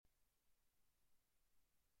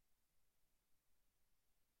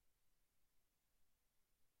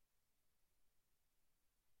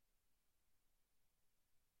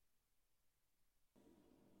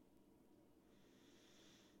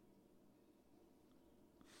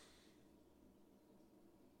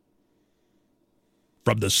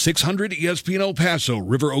From the 600 ESPN El Paso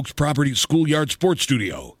River Oaks Properties Schoolyard Sports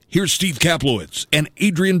Studio, here's Steve Kaplowitz and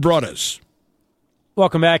Adrian Broadus.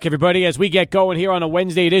 Welcome back, everybody, as we get going here on a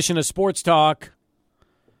Wednesday edition of Sports Talk.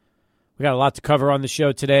 We got a lot to cover on the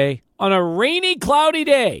show today. On a rainy, cloudy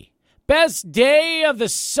day, best day of the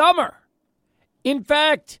summer. In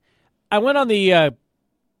fact, I went on the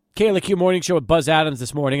KLQ Morning Show with Buzz Adams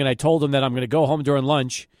this morning, and I told him that I'm going to go home during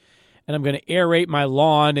lunch, and I'm going to aerate my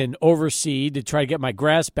lawn and overseed to try to get my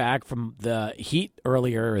grass back from the heat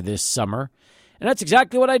earlier this summer. And that's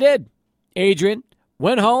exactly what I did. Adrian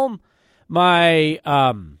went home.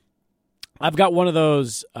 I've got one of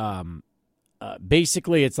those,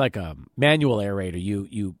 basically it's like a manual aerator.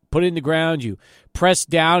 You put it in the ground, you press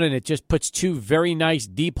down, and it just puts two very nice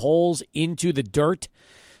deep holes into the dirt.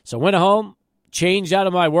 So I went home, changed out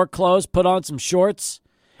of my work clothes, put on some shorts,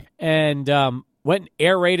 and went and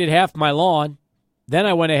aerated half my lawn. Then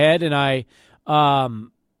I went ahead and I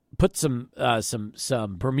put some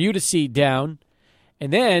Bermuda seed down,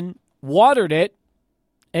 and then watered it.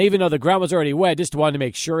 And even though the ground was already wet, just wanted to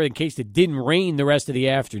make sure in case it didn't rain the rest of the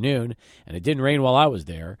afternoon, and it didn't rain while I was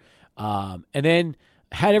there. And then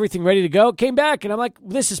had everything ready to go. Came back, and I'm like,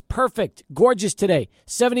 this is perfect. Gorgeous today.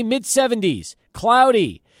 Mid-70s,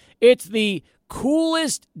 cloudy. It's the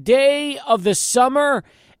coolest day of the summer.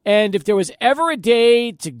 And if there was ever a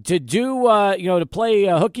day to do, to play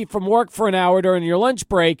hooky from work for an hour during your lunch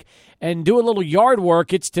break and do a little yard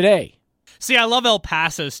work, it's today. See, I love El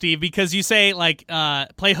Paso, Steve, because you say,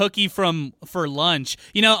 play hooky for lunch.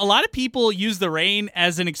 You know, a lot of people use the rain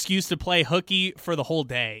as an excuse to play hooky for the whole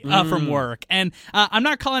day from work. And I'm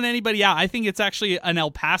not calling anybody out. I think it's actually an El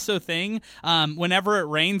Paso thing. Whenever it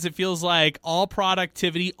rains, it feels like all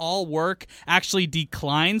productivity, all work actually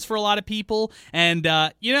declines for a lot of people. And,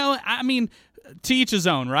 to each his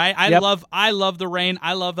own, right? I love the rain.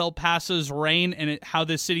 I love El Paso's rain and how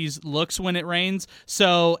this city looks when it rains.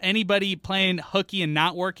 So anybody playing hooky and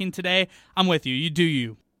not working today, I'm with you. You do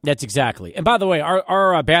you. That's exactly. And by the way,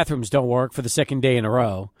 our bathrooms don't work for the second day in a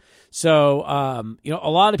row. So, a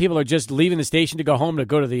lot of people are just leaving the station to go home to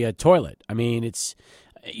go to the toilet. I mean,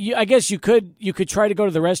 I guess you could try to go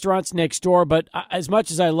to the restaurants next door, but as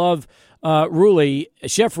much as I love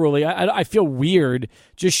Chef Rulli, I feel weird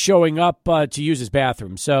just showing up to use his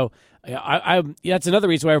bathroom. So that's another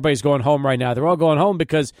reason why everybody's going home right now. They're all going home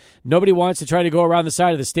because nobody wants to try to go around the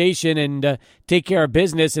side of the station and take care of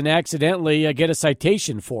business and accidentally get a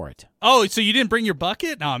citation for it. Oh, so you didn't bring your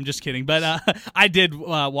bucket? No, I'm just kidding. But I did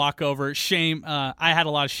walk over. Shame. I had a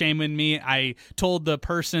lot of shame in me. I told the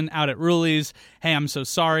person out at Rulli's, hey, I'm so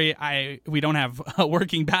sorry. We don't have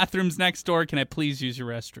working bathrooms next door. Can I please use your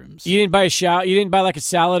restrooms? You didn't buy you didn't buy like a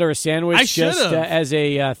salad or a sandwich I should just have. As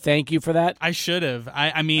a thank you for that? I should have.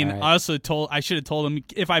 I mean, right. I should have told him,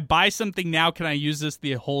 if I buy something now, can I use this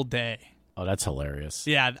the whole day? Oh, that's hilarious.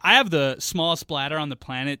 Yeah, I have the smallest bladder on the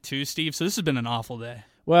planet too, Steve, so this has been an awful day.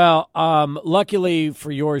 Well, luckily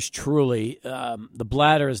for yours truly, the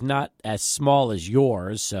bladder is not as small as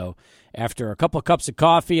yours. So after a couple of cups of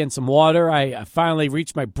coffee and some water, I finally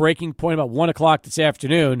reached my breaking point about 1 o'clock this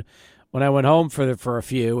afternoon when I went home for a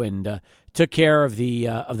few and took care of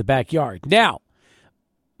the backyard. Now,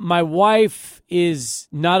 my wife is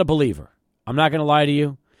not a believer. I'm not going to lie to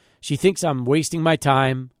you. She thinks I'm wasting my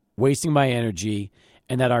time, wasting my energy,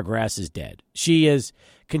 and that our grass is dead. She is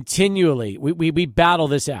continually, we battle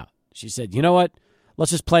this out. She said, you know what?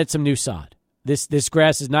 Let's just plant some new sod. This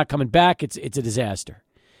grass is not coming back. It's a disaster.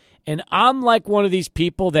 And I'm like one of these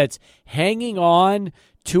people that's hanging on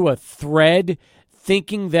to a thread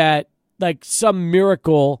thinking that like some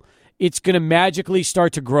miracle it's going to magically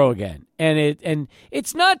start to grow again. And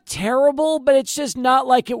it's not terrible, but it's just not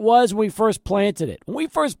like it was when we first planted it. When we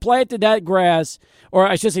first planted that grass, or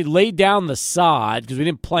I should say laid down the sod, because we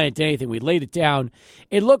didn't plant anything, we laid it down,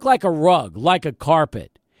 it looked like a rug, like a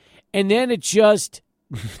carpet. And then it just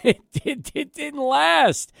it didn't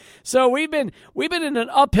last. So we've been in an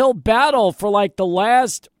uphill battle for like the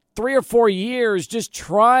last 3 or 4 years, just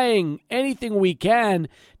trying anything we can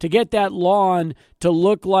to get that lawn to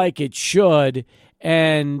look like it should.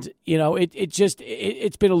 And,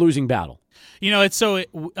 it's been a losing battle. You know, it's so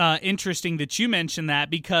interesting that you mentioned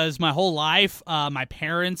that, because my whole life, my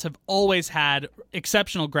parents have always had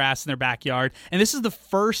exceptional grass in their backyard. And this is the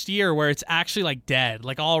first year where it's actually like dead,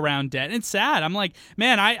 like all around dead. And it's sad. I'm like,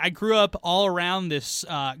 man, I grew up all around this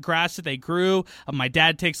grass that they grew. My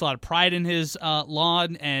dad takes a lot of pride in his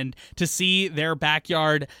lawn, and to see their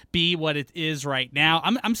backyard be what it is right now,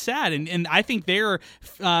 I'm sad. And I think they're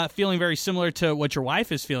feeling very similar to what your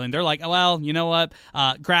wife is feeling. They're like, well, you know what?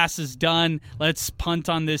 Grass is done. done. Let's punt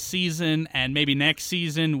on this season, and maybe next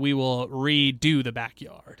season we will redo the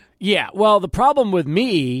backyard. Yeah, well, the problem with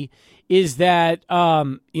me is that,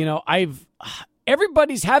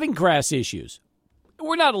 everybody's having grass issues.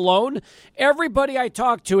 We're not alone. Everybody I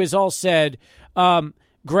talk to has all said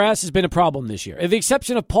grass has been a problem this year. With the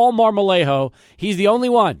exception of Paul Marmolejo, he's the only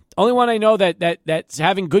one. Only one I know that's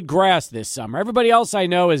having good grass this summer. Everybody else I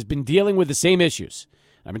know has been dealing with the same issues.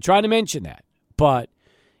 I've been trying to mention that. But,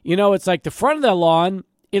 it's like the front of the lawn,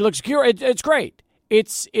 it looks it's great.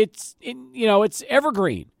 It's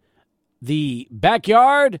evergreen. The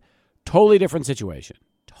backyard, totally different situation.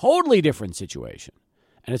 Totally different situation.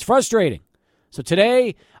 And it's frustrating. So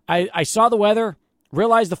today, I saw the weather,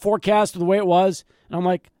 realized the forecast of the way it was, and I'm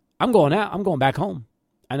like, I'm going out. I'm going back home.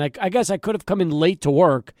 And I guess I could have come in late to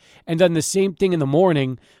work and done the same thing in the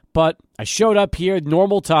morning, but I showed up here at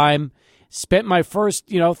normal time, spent my first,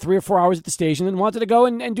 3 or 4 hours at the station, and wanted to go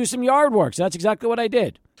and do some yard work. So that's exactly what I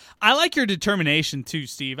did. I like your determination too,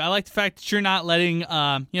 Steve. I like the fact that you're not letting,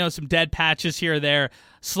 some dead patches here or there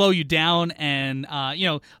slow you down and,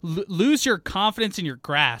 lose your confidence in your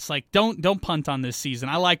grass. Like, don't punt on this season.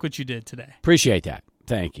 I like what you did today. Appreciate that.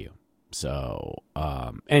 Thank you. So,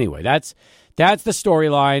 anyway, that's the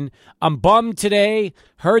storyline. I'm bummed today.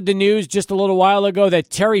 Heard the news just a little while ago that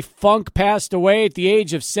Terry Funk passed away at the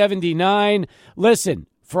age of 79. Listen,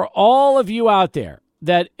 for all of you out there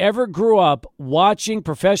that ever grew up watching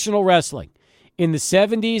professional wrestling in the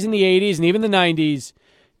 70s and the 80s and even the 90s,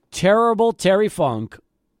 terrible Terry Funk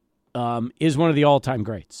is one of the all-time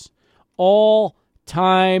greats.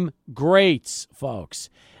 All-time greats, folks.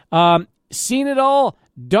 Seen it all,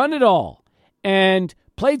 done it all, and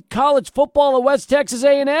played college football at West Texas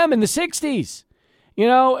A&M in the 60s.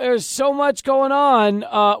 There's so much going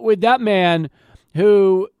on with that man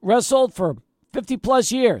who wrestled for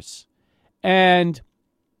 50-plus years and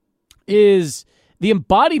is the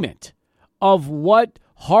embodiment of what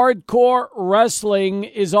hardcore wrestling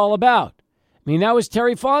is all about. I mean, that was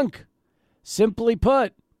Terry Funk, simply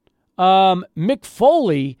put. Mick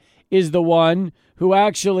Foley is the one who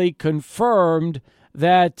actually confirmed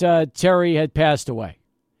that Terry had passed away.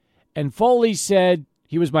 And Foley said,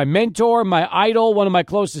 he was my mentor, my idol, one of my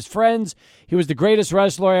closest friends. He was the greatest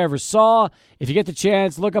wrestler I ever saw. If you get the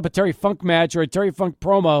chance, look up a Terry Funk match or a Terry Funk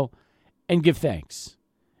promo and give thanks.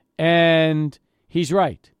 And he's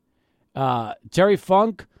right. Terry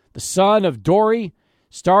Funk, the son of Dory,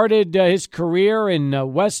 started his career in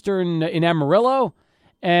in Amarillo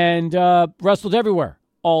and wrestled everywhere.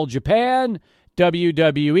 All Japan,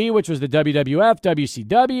 WWE, which was the WWF,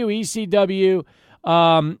 WCW, ECW,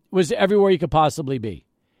 was everywhere you could possibly be.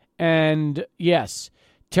 And yes,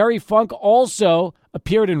 Terry Funk also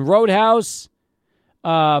appeared in Roadhouse,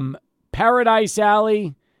 Paradise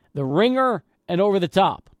Alley, The Ringer, and Over the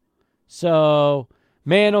Top. So,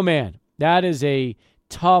 man, oh man, that is a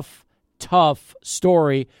tough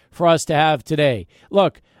story for us to have today.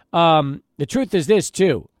 Look, the truth is this,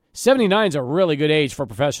 too. 79 is a really good age for a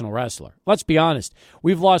professional wrestler. Let's be honest.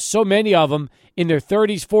 We've lost so many of them in their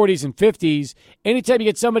 30s, 40s, and 50s. Anytime you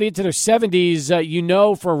get somebody into their 70s,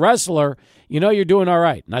 for a wrestler, you're doing all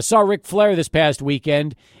right. And I saw Ric Flair this past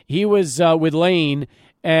weekend. He was with Lane,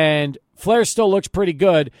 and Flair still looks pretty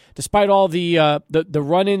good, despite all the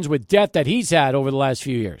run-ins with death that he's had over the last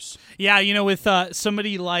few years. Yeah, with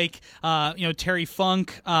somebody like Terry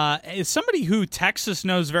Funk, is somebody who Texas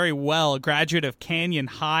knows very well, a graduate of Canyon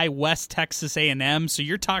High, West Texas A&M. So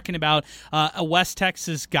you're talking about a West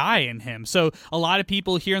Texas guy in him. So a lot of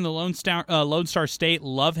people here in the Lone Star State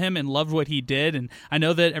love him and loved what he did, and I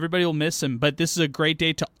know that everybody will miss him. But this is a great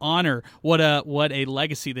day to honor what a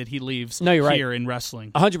legacy that he leaves here in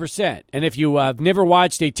wrestling. 100%. And if you have never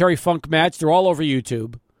watched a Terry Funk match, they're all over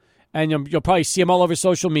YouTube. And you'll probably see them all over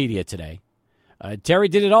social media today. Terry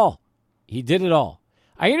did it all. He did it all.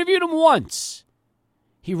 I interviewed him once.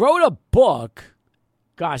 He wrote a book.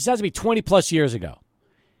 Gosh, that has to be 20-plus years ago.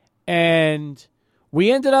 And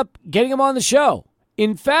we ended up getting him on the show.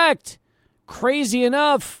 In fact, crazy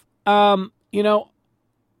enough, Terry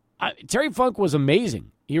Funk was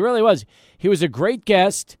amazing. He really was. He was a great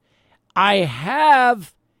guest. I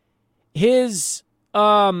have his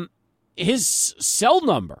cell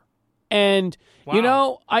number, and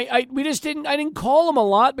wow. I didn't call him a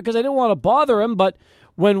lot because I didn't want to bother him. But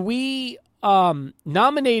when we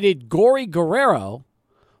nominated Gory Guerrero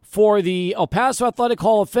for the El Paso Athletic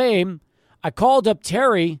Hall of Fame, I called up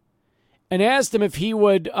Terry and asked him if he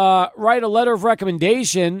would write a letter of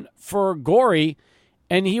recommendation for Gory,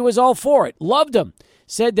 and he was all for it. Loved him.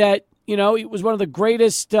 Said that he was one of the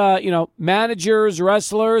greatest, managers,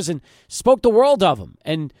 wrestlers, and spoke the world of him.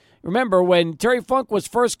 And, remember when Terry Funk was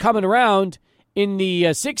first coming around in the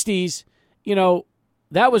 60s,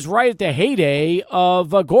 that was right at the heyday of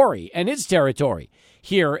Gory and his territory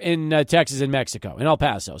here in Texas and Mexico, in El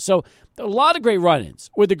Paso. So a lot of great run-ins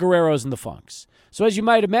with the Guerreros and the Funks. So as you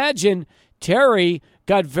might imagine, Terry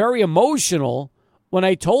got very emotional when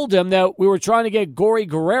I told him that we were trying to get Gory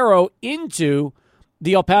Guerrero into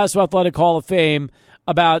the El Paso Athletic Hall of Fame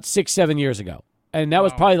about 6-7 years ago. And that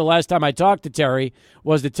was probably the last time I talked to Terry,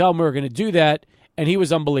 was to tell him we were going to do that, and he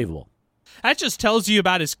was unbelievable. That just tells you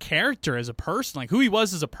about his character as a person, like who he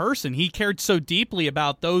was as a person. He cared so deeply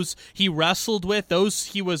about those he wrestled with, those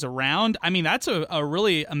he was around. I mean, that's a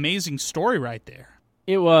really amazing story right there.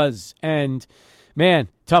 It was. And, man,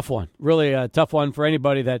 tough one. Really a tough one for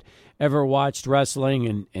anybody that ever watched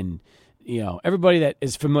wrestling. And everybody that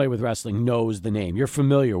is familiar with wrestling knows the name. You're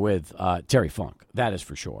familiar with Terry Funk. That is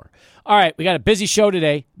for sure. All right, we got a busy show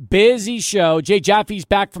today. Busy show. Jay Jaffe's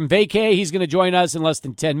back from vacay. He's going to join us in less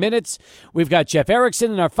than 10 minutes. We've got Jeff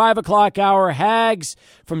Erickson in our 5 o'clock hour. Hags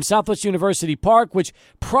from Southwest University Park, which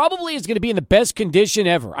probably is going to be in the best condition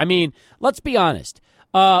ever. I mean, let's be honest.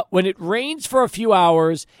 When it rains for a few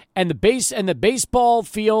hours and the baseball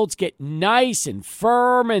fields get nice and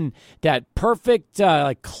firm and that perfect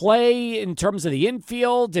clay in terms of the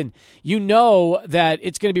infield, and you know that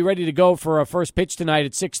it's going to be ready to go for a first pitch tonight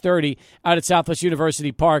at 6:30 out at Southwest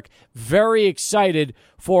University Park. Very excited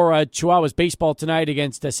for Chihuahuas baseball tonight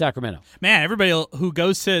against Sacramento. Man, everybody who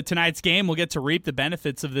goes to tonight's game will get to reap the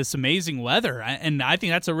benefits of this amazing weather, and I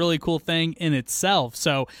think that's a really cool thing in itself.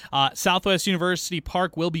 So Southwest University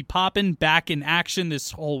Park will be popping back in action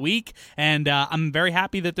this whole week, and I'm very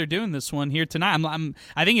happy that they're doing this one here tonight.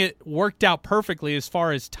 I think it worked out perfectly as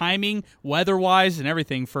far as timing, weather-wise, and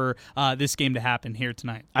everything for this game to happen here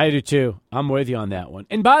tonight. I do too. I'm with you on that one.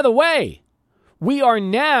 And by the way, we are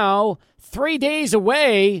now 3 days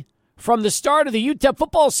away from the start of the UTEP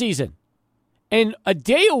football season and a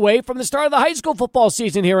day away from the start of the high school football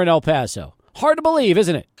season here in El Paso. Hard to believe,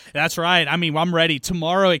 isn't it? That's right. I mean, I'm ready.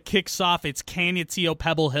 Tomorrow it kicks off. It's Canutillo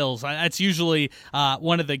Pebble Hills. That's usually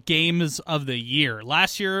one of the games of the year.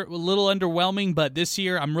 Last year, a little underwhelming, but this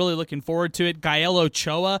year I'm really looking forward to it. Gael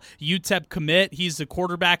Ochoa, UTEP commit. He's the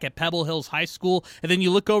quarterback at Pebble Hills High School. And then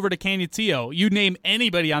you look over to Canutillo. You name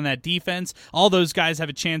anybody on that defense, all those guys have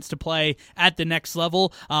a chance to play at the next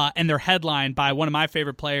level, and they're headlined by one of my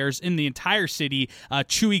favorite players in the entire city,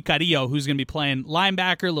 Chuy Carrillo, who's going to be playing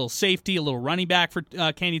linebacker, a little safety, a little running back for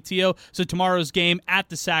Canutillo. So tomorrow's game at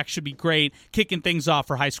the SAC should be great, kicking things off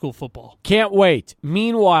for high school football. Can't wait.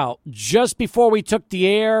 Meanwhile, just before we took the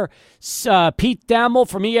air, Pete Thamel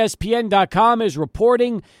from ESPN.com is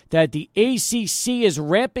reporting that the ACC is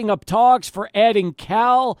ramping up talks for adding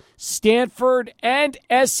Cal, Stanford, and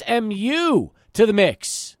SMU to the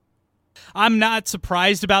mix. I'm not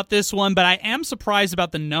surprised about this one, but I am surprised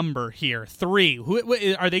about the number here.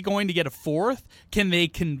 3. Are they going to get a fourth? Can they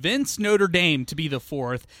convince Notre Dame to be the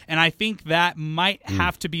fourth? And I think that might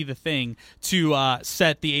have to be the thing to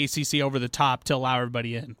set the ACC over the top to allow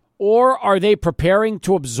everybody in. Or are they preparing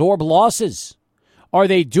to absorb losses? Are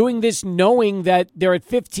they doing this knowing that they're at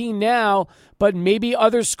 15 now, but maybe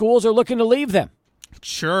other schools are looking to leave them?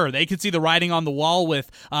 Sure, they could see the writing on the wall with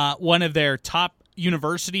one of their top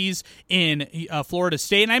universities in Florida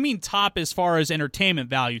State. And I mean top as far as entertainment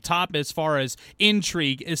value, top as far as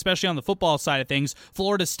intrigue, especially on the football side of things.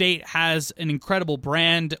 Florida State has an incredible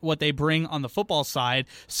brand, what they bring on the football side.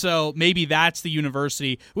 So maybe that's the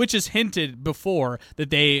university, which has hinted before that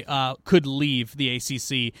they could leave the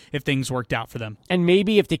ACC if things worked out for them. And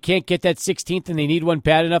maybe if they can't get that 16th and they need one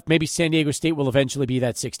bad enough, maybe San Diego State will eventually be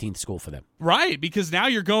that 16th school for them. Right, because now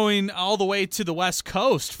you're going all the way to the West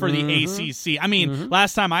Coast for the ACC. I mean,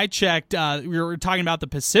 last time I checked, we were talking about the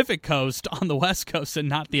Pacific Coast on the West Coast and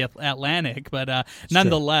not the Atlantic, but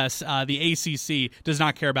nonetheless, the ACC does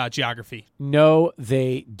not care about geography. No,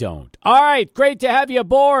 they don't. All right, great to have you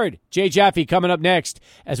aboard. Jay Jaffe coming up next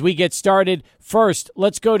as we get started. First,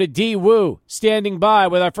 let's go to D. Wu, standing by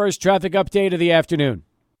with our first traffic update of the afternoon.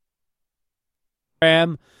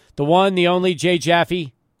 The one, the only Jay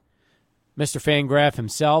Jaffe, Mr. Fangraph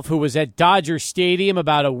himself, who was at Dodger Stadium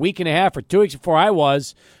about a week and a half or 2 weeks before I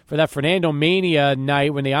was for that Fernando Mania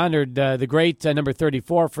night when they honored the great number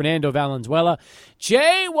 34, Fernando Valenzuela.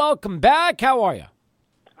 Jay, welcome back. How are you?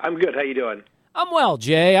 I'm good. How you doing? I'm well,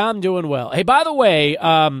 Jay. I'm doing well. Hey, by the way,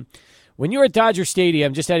 when you were at Dodger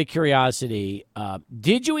Stadium, just out of curiosity,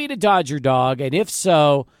 did you eat a Dodger dog? And if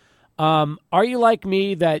so, are you like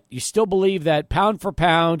me that you still believe that pound for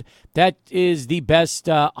pound, that is the best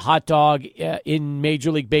hot dog in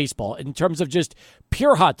Major League Baseball in terms of just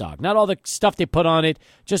pure hot dog, not all the stuff they put on it,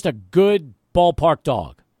 just a good ballpark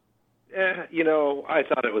dog? I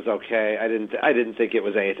thought it was okay. I didn't think it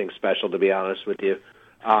was anything special, to be honest with you.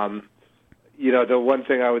 The one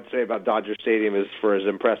thing I would say about Dodger Stadium is, for as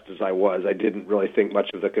impressed as I was, I didn't really think much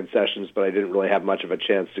of the concessions, but I didn't really have much of a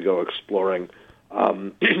chance to go exploring.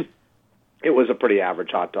 It was a pretty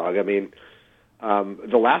average hot dog. I mean,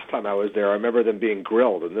 the last time I was there, I remember them being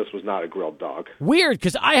grilled, and this was not a grilled dog. Weird,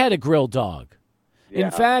 because I had a grilled dog. Yeah.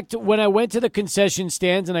 In fact, when I went to the concession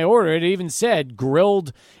stands and I ordered it, it even said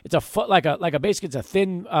grilled. It's a foot basically it's a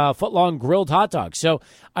thin foot-long grilled hot dog. So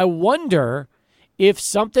I wonder if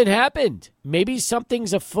something happened. Maybe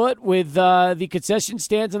something's afoot with the concession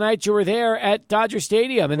stands the night you were there at Dodger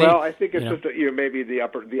Stadium. And I think it's just maybe the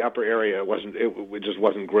upper area it just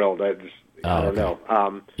wasn't grilled. I don't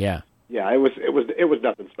know. Yeah. Yeah, it was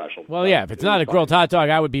nothing special. Well, yeah, if it's not a grilled hot dog,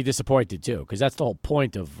 I would be disappointed too, because that's the whole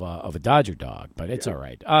point of a Dodger dog. But it's all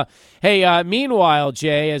right. Hey, meanwhile,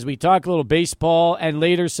 Jay, as we talk a little baseball and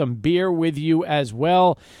later some beer with you as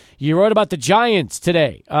well, you wrote about the Giants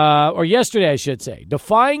today, or yesterday, I should say,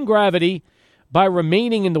 defying gravity by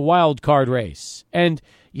remaining in the wild card race. And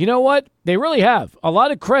you know what? They really have a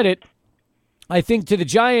lot of credit, I think, to the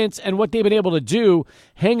Giants and what they've been able to do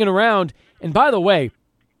hanging around. And by the way,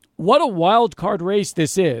 what a wild card race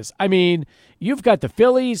this is. I mean, you've got the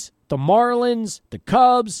Phillies, the Marlins, the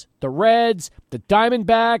Cubs, the Reds, the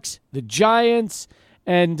Diamondbacks, the Giants,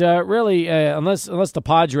 and really, unless the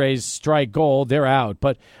Padres strike gold, they're out.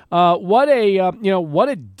 But what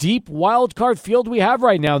a deep wild card field we have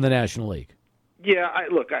right now in the National League. Yeah,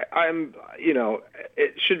 I'm.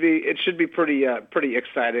 It should be pretty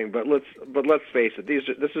exciting. But let's face it.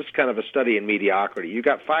 This is kind of a study in mediocrity. You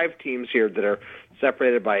got 5 teams here that are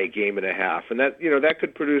separated by a game and a half, and that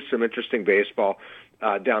could produce some interesting baseball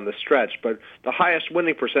down the stretch. But the highest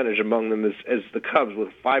winning percentage among them is the Cubs with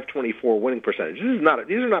 .524 winning percentage. These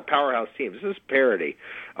are not powerhouse teams. This is parity,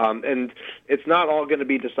 and it's not all going to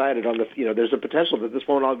be decided on the. There's a potential that this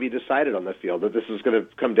won't all be decided on the field. That this is going to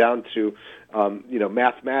come down to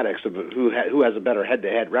mathematics of who has a better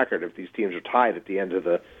head-to-head record if these teams are tied at the end of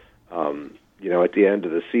the at the end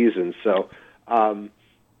of the season. So.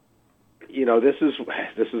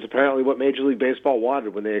 This is apparently what Major League Baseball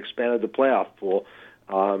wanted when they expanded the playoff pool,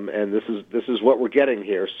 and this is what we're getting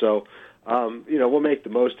here. So, we'll make the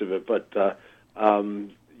most of it. But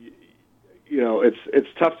it's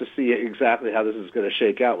tough to see exactly how this is going to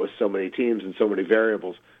shake out with so many teams and so many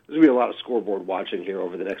variables. There's going to be a lot of scoreboard watching here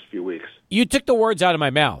over the next few weeks. You took the words out of my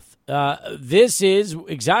mouth. This is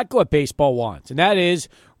exactly what baseball wants, and that is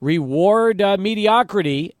reward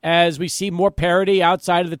mediocrity as we see more parity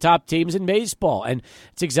outside of the top teams in baseball. And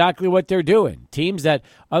it's exactly what they're doing. Teams that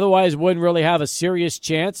otherwise wouldn't really have a serious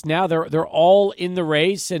chance, now they're all in the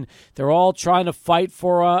race, and they're all trying to fight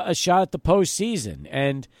for a shot at the postseason.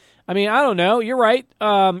 And I mean, I don't know. You're right.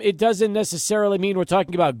 It doesn't necessarily mean we're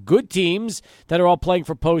talking about good teams that are all playing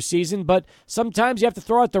for postseason, but sometimes you have to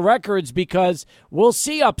throw out the records because we'll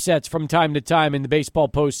see upsets from time to time in the baseball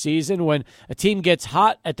postseason when a team gets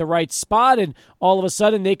hot at the right spot and all of a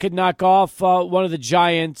sudden they could knock off one of the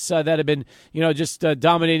Giants that have been, just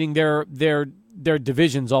dominating their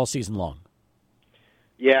divisions all season long.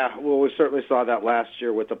 Yeah, well, we certainly saw that last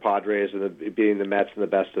year with the Padres and beating the Mets in the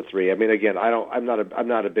best of 3. I mean, again, I'm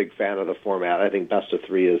not a big fan of the format. I think best of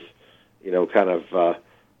 3 is, kind of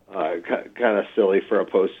silly for a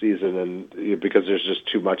postseason, and because there's just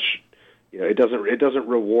too much. It doesn't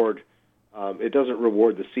reward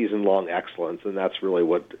the season long excellence, and that's really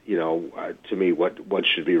what to me what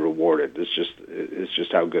should be rewarded. It's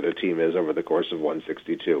just how good a team is over the course of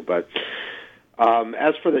 162, but.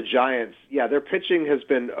 As for the Giants, yeah, their pitching has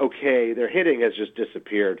been okay. Their hitting has just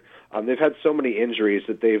disappeared. They've had so many injuries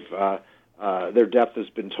that their depth has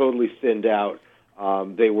been totally thinned out.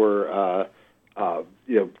 They were,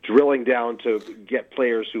 drilling down to get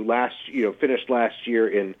players who finished last year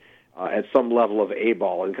in at some level of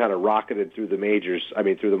A-ball and kind of rocketed through the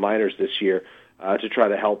minors this year to try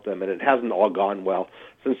to help them, and it hasn't all gone well.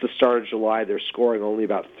 Since the start of July, they're scoring only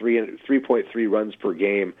about 3.3 runs per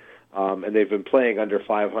game. And they've been playing under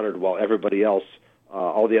 500 while everybody else,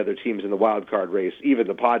 all the other teams in the wild card race, even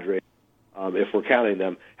the Padres, if we're counting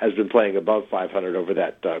them, has been playing above 500 over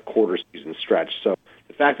that quarter season stretch. So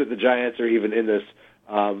the fact that the Giants are even in this,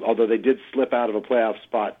 although they did slip out of a playoff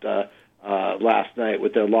spot last night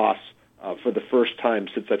with their loss for the first time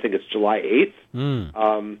since I think it's July 8th,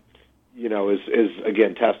 is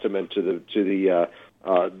again testament to the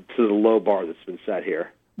low bar that's been set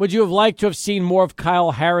here. Would you have liked to have seen more of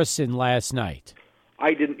Kyle Harrison last night?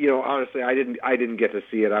 I didn't, honestly, I didn't get to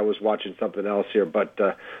see it. I was watching something else here, but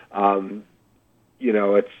it's I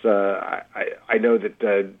know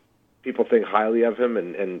that people think highly of him,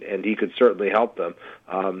 and he could certainly help them.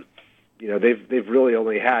 They've really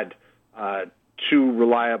only had two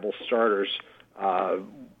reliable starters.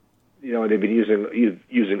 They've been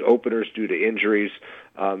using openers due to injuries.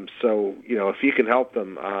 So if he can help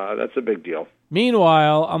them, that's a big deal.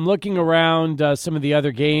 Meanwhile, I'm looking around some of the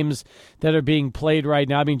other games that are being played right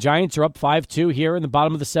now. I mean, Giants are up 5-2 here in the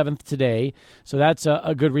bottom of the seventh today, so that's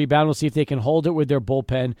a good rebound. We'll see if they can hold it with their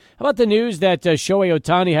bullpen. How about the news that Shohei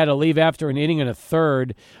Ohtani had to leave after an inning and a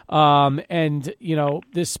third?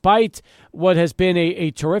 Despite what has been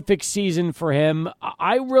a terrific season for him,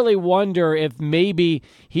 I really wonder if maybe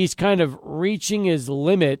he's kind of reaching his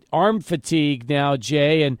limit, arm fatigue now,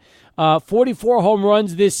 Jay, and 44 home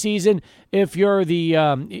runs this season. If you're the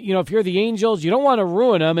Angels, you don't want to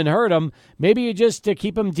ruin them and hurt them. Maybe you just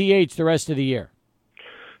keep them DH the rest of the year.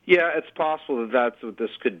 Yeah, it's possible that that's what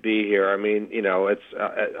this could be here. I mean, it's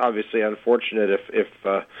obviously unfortunate if it's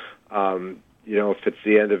the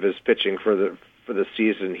end of his pitching for the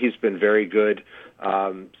season. He's been very good,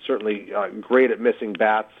 certainly great at missing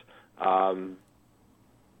bats.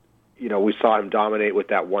 We saw him dominate with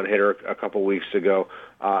that one hitter a couple weeks ago.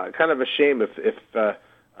 Kind of a shame if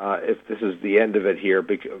this is the end of it here,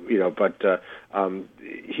 but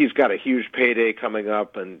he's got a huge payday coming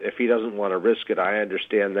up, and if he doesn't want to risk it, I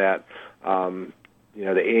understand that. The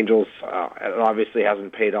Angels it obviously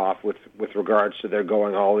hasn't paid off with regards to their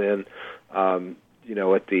going all in. At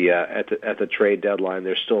the trade deadline,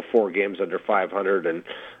 there's still 4 games under 500, and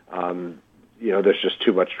there's just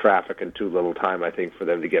too much traffic and too little time, I think, for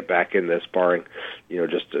them to get back in this, barring,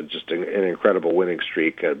 just an incredible winning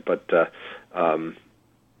streak.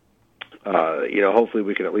 Hopefully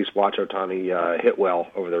we can at least watch Ohtani hit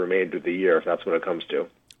well over the remainder of the year, if that's what it comes to.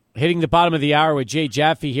 Hitting the bottom of the hour with Jay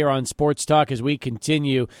Jaffe here on Sports Talk as we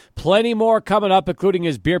continue. Plenty more coming up, including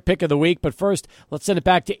his beer pick of the week. But first, let's send it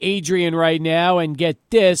back to Adrian right now and get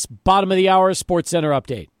this bottom of the hour Sports Center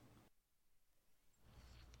update.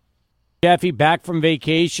 Jaffe back from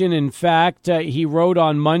vacation. In fact, he wrote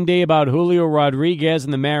on Monday about Julio Rodriguez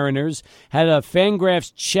and the Mariners, had a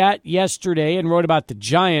Fangraphs chat yesterday and wrote about the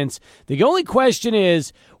Giants. The only question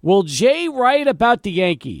is, will Jay write about the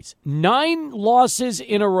Yankees? 9 losses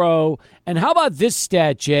in a row. And how about this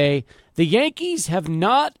stat, Jay? The Yankees have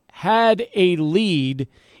not had a lead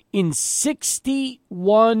in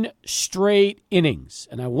 61 straight innings.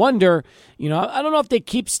 And I wonder, I don't know if they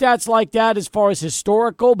keep stats like that as far as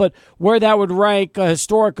historical, but where that would rank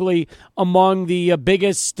historically among the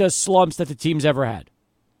biggest slumps that the team's ever had.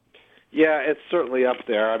 Yeah, it's certainly up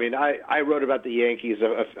there. I mean, I wrote about the Yankees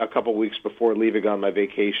a couple weeks before leaving on my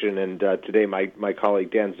vacation, and today my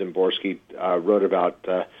colleague Dan Zimborski wrote about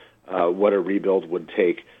what a rebuild would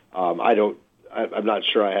take. I'm not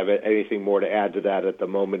sure I have anything more to add to that at the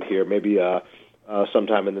moment here. Maybe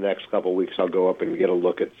sometime in the next couple of weeks I'll go up and get a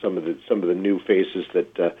look at some of the new faces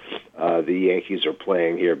that the Yankees are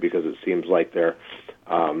playing here, because it seems like they're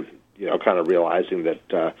kind of realizing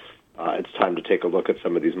that it's time to take a look at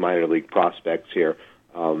some of these minor league prospects here.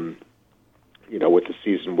 With the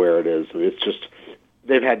season where it is, it's just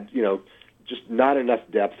they've had just not enough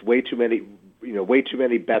depth. Way too many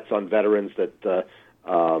bets on veterans that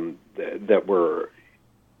were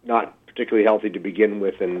not particularly healthy to begin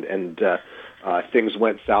with, and things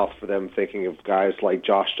went south for them, thinking of guys like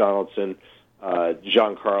Josh Donaldson,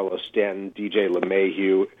 Giancarlo Stanton, DJ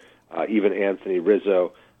LeMahieu, even Anthony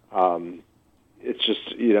Rizzo.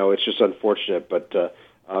 It's just unfortunate, but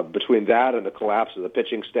between that and the collapse of the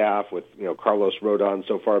pitching staff, with Carlos Rodon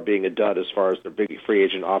so far being a dud as far as their big free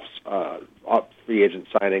agent free agent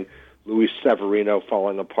signing, Luis Severino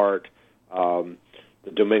falling apart, the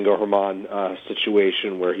Domingo Germán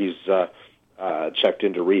situation where he's checked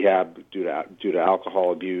into rehab due to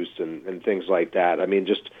alcohol abuse and things like that. I mean,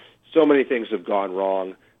 just so many things have gone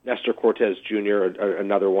wrong. Nestor Cortez Jr.,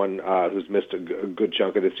 another one who's missed a good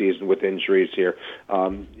chunk of the season with injuries here.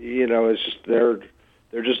 It's just they're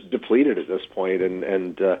just depleted at this point,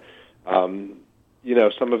 and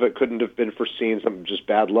some of it couldn't have been foreseen. Some just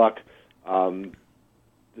bad luck.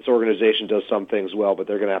 This organization does some things well, but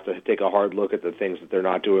they're going to have to take a hard look at the things that they're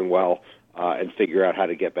not doing well and figure out how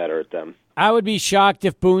to get better at them. I would be shocked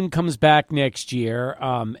if Boone comes back next year.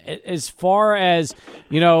 As far as,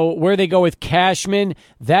 where they go with Cashman,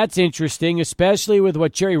 that's interesting, especially with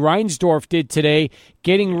what Jerry Reinsdorf did today,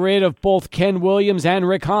 getting rid of both Ken Williams and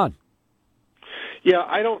Rick Hahn. Yeah,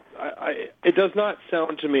 it does not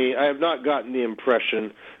sound to me, I have not gotten the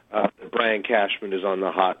impression that Brian Cashman is on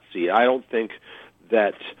the hot seat. I don't think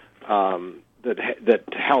that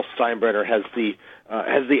Hal Steinbrenner has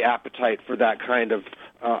the appetite for that kind of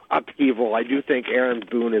upheaval. I do think Aaron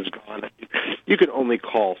Boone is gone. You can only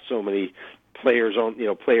call so many players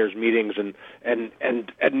meetings and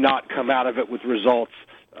not come out of it with results.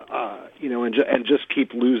 And just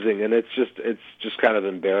keep losing, and it's just kind of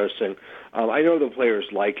embarrassing. I know the players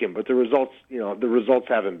like him, but the results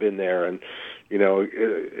haven't been there. And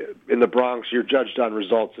in the Bronx, you're judged on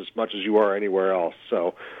results as much as you are anywhere else.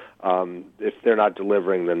 So if they're not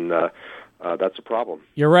delivering, then that's a problem.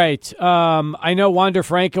 You're right. I know Wander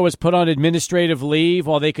Franco was put on administrative leave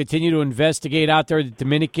while they continue to investigate out there in the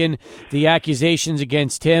Dominican the accusations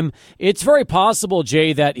against him. It's very possible,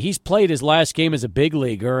 Jay, that he's played his last game as a big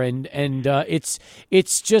leaguer, and it's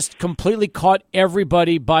just completely caught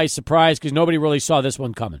everybody by surprise because nobody really saw this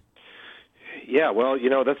one coming. Yeah, well,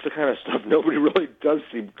 that's the kind of stuff nobody really does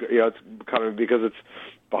see. It's coming because it's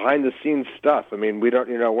behind the scenes stuff. I mean, we don't,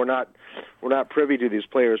 we're not privy to these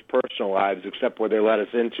players' personal lives except where they let us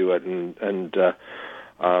into it, and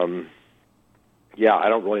I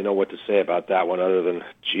don't really know what to say about that one other than,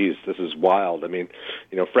 geez, this is wild. I mean,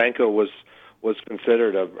 Franco was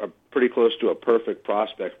considered a pretty close to a perfect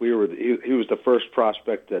prospect. He was the first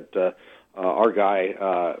prospect that our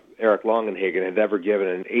guy Eric Longenhagen had ever given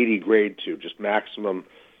an 80 grade to, just maximum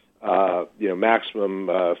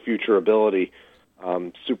future ability,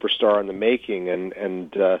 superstar in the making, and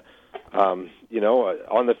on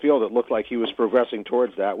the field it looked like he was progressing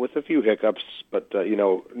towards that with a few hiccups, but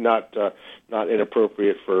not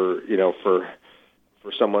inappropriate for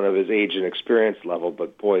someone of his age and experience level.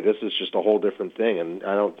 But boy, this is just a whole different thing, and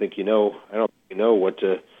I don't think you know what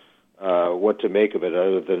to make of it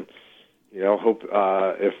other than hope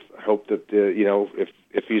that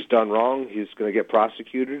if he's done wrong, he's going to get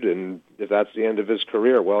prosecuted, and if that's the end of his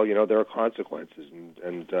career, well, there are consequences,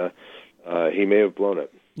 and he may have blown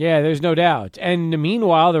it. Yeah, there's no doubt. And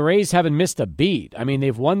meanwhile, the Rays haven't missed a beat. I mean,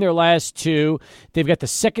 they've won their last two. They've got the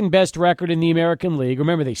second best record in the American League.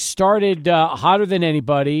 Remember, they started hotter than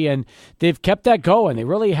anybody, and they've kept that going. They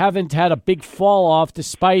really haven't had a big fall off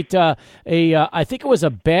despite I think it was a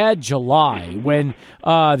bad July when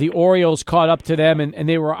the Orioles caught up to them, and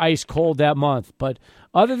they were ice cold that month. But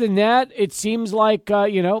other than that, it seems like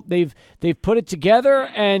they've put it together,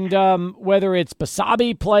 and whether it's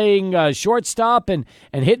Basabe playing shortstop and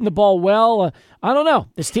hitting the ball well, I don't know.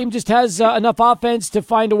 This team just has enough offense to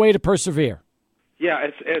find a way to persevere. Yeah,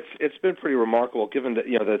 it's been pretty remarkable given that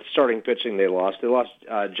the starting pitching they lost. They lost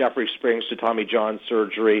Jeffrey Springs to Tommy John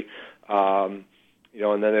surgery, and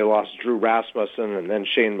then they lost Drew Rasmussen and then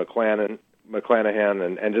Shane McClanahan,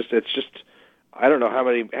 and it's just. I don't know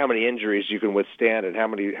how many injuries you can withstand and how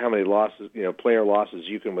many losses, player losses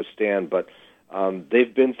you can withstand, but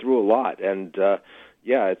they've been through a lot, and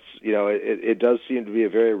it does seem to be a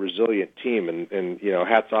very resilient team, and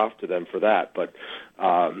hats off to them for that. But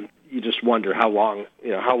you just wonder how long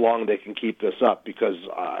they can keep this up, because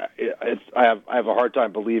I have a hard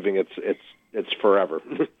time believing it's forever.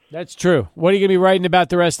 That's true. What are you going to be writing about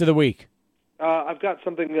the rest of the week? I've got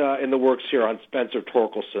something in the works here on Spencer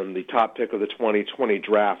Torkelson, the top pick of the 2020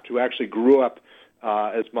 draft, who actually grew up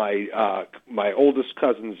as my oldest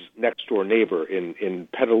cousin's next-door neighbor in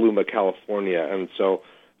Petaluma, California. And so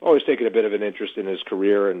I've always taken a bit of an interest in his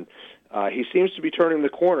career, and he seems to be turning the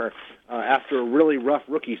corner after a really rough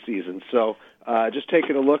rookie season. So just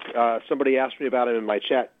taking a look. Somebody asked me about him in my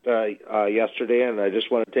chat yesterday, and I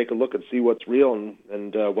just want to take a look and see what's real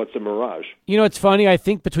and what's a mirage. It's funny. I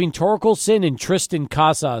think between Torkelson and Tristan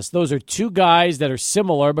Casas, those are two guys that are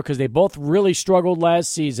similar because they both really struggled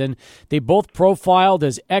last season. They both profiled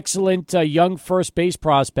as excellent young first base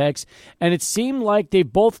prospects, and it seemed like they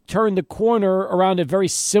both turned the corner around a very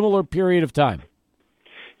similar period of time.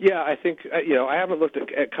 Yeah, I think I haven't looked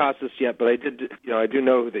at Casas yet, but I do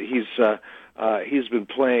know that he's been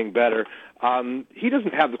playing better. He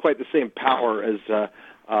doesn't have quite the same power as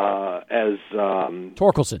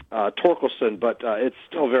Torkelson. Torkelson, but it's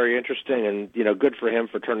still very interesting, and good for him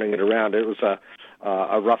for turning it around. It was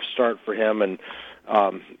a rough start for him, and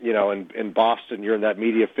in Boston, you're in that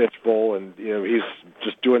media fishbowl, and he's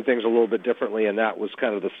just doing things a little bit differently, and that was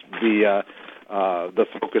kind of the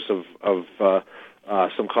focus of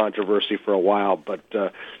some controversy for a while. But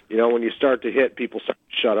when you start to hit, people start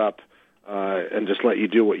to shut up and just let you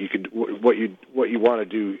do what you want to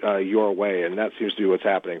do your way, and that seems to be what's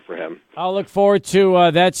happening for him. I'll look forward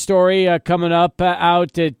to that story coming up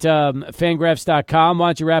out at Fangraphs.com. Why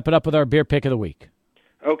don't you wrap it up with our beer pick of the week?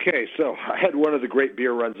 Okay, so I had one of the great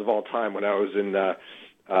beer runs of all time when I was in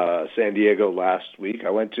San Diego last week.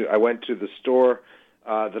 I went to the store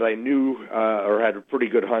that I knew or had a pretty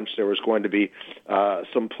good hunch there was going to be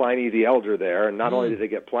some Pliny the Elder there. And not only did I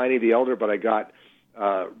get Pliny the Elder, but I got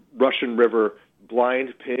Russian River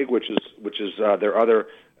Blind Pig, which is their other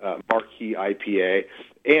marquee IPA,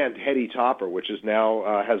 and Heady Topper, which is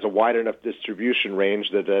now has a wide enough distribution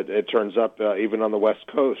range that it turns up even on the West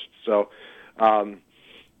Coast. So the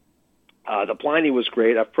Pliny was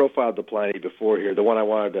great. I've profiled the Pliny before here. The one I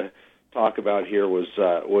wanted to talk about here was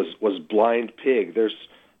Blind Pig. There's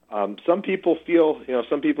some people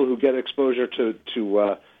who get exposure to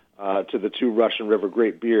the two Russian River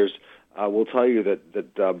Great beers will tell you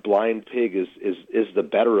that Blind Pig is the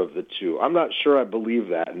better of the two. I'm not sure I believe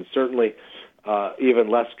that, and certainly even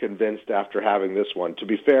less convinced after having this one. To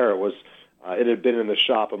be fair, it had been in the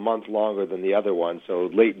shop a month longer than the other one, so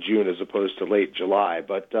late June as opposed to late July.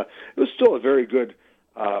 But it was still a very good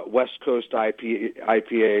West Coast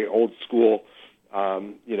IPA, old school,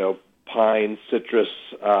 pine, citrus,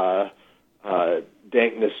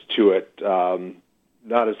 dankness to it.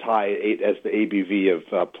 Not as high as the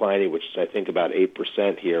ABV of Pliny, which is I think about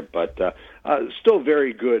 8% here, but still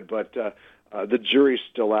very good. But the jury's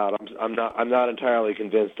still out. I'm not entirely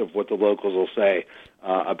convinced of what the locals will say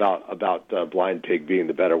about Blind Pig being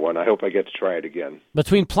the better one. I hope I get to try it again.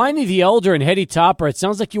 Between Pliny the Elder and Heady Topper, it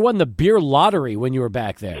sounds like you won the beer lottery when you were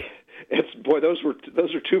back there. Those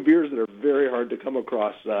are two beers that are very hard to come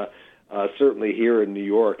across. Certainly here in New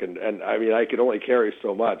York, and I mean I could only carry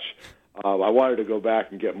so much. I wanted to go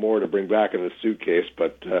back and get more to bring back in the suitcase,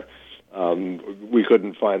 but we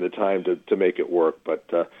couldn't find the time to make it work. But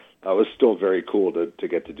it was still very cool to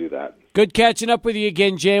get to do that. Good catching up with you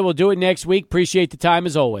again, Jay. We'll do it next week. Appreciate the time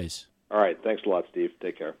as always. All right. Thanks a lot, Steve.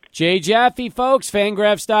 Take care. Jay Jaffe, folks,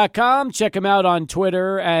 Fangraphs.com. Check him out on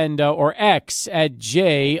Twitter and or X at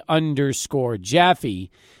J_Jaffe.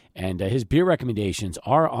 And his beer recommendations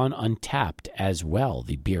are on Untapped as well,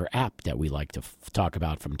 the beer app that we like to talk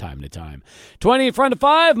about from time to time. 20 in front of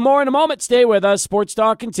 5, more in a moment. Stay with us. Sports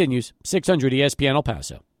Talk continues. 600 ESPN El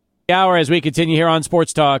Paso. The hour as we continue here on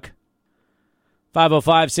Sports Talk.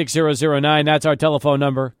 505-6009, that's our telephone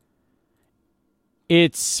number.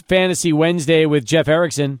 It's Fantasy Wednesday with Jeff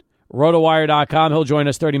Erickson, rotowire.com. He'll join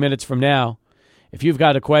us 30 minutes from now. If you've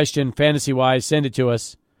got a question fantasy-wise, send it to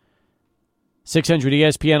us. 600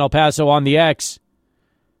 ESPN El Paso on the X.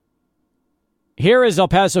 Here is El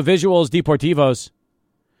Paso Visuals Deportivos.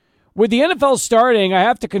 With the NFL starting, I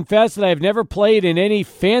have to confess that I have never played in any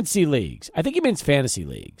fancy leagues. I think he means fantasy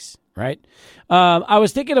leagues, right? I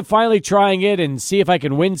was thinking of finally trying it and see if I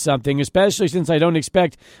can win something, especially since I don't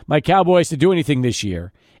expect my Cowboys to do anything this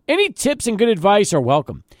year. Any tips and good advice are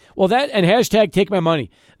welcome. Well, that and hashtag take my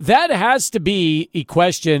money. That has to be a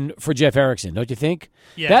question for Jeff Erickson, don't you think?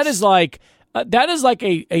 Yes. That is like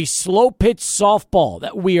a slow pitch softball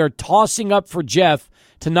that we are tossing up for Jeff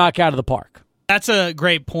to knock out of the park. That's a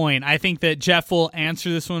great point. I think that Jeff will answer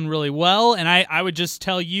this one really well. And I would just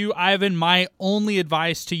tell you, Ivan, my only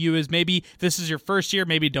advice to you is maybe this is your first year.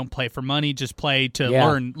 Maybe don't play for money. Just play to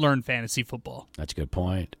learn fantasy football. That's a good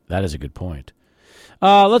point. That is a good point.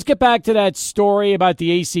 Let's get back to that story about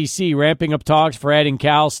the ACC ramping up talks for adding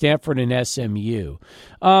Cal, Stanford, and SMU.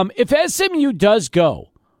 If SMU does go,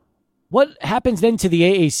 what happens then to the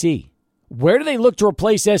AAC? Where do they look to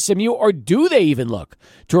replace SMU, or do they even look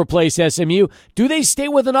to replace SMU? Do they stay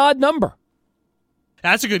with an odd number?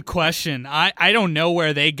 That's a good question. I don't know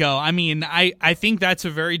where they go. I mean, I think that's a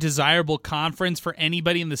very desirable conference for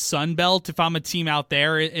anybody in the Sun Belt. If I'm a team out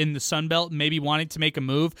there in the Sun Belt, maybe wanting to make a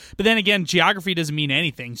move. But then again, geography doesn't mean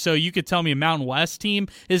anything. So you could tell me a Mountain West team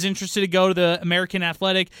is interested to go to the American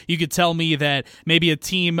Athletic. You could tell me that maybe a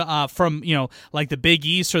team from, like the Big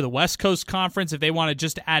East or the West Coast Conference, if they want to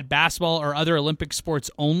just add basketball or other Olympic sports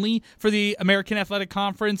only for the American Athletic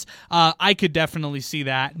Conference, I could definitely see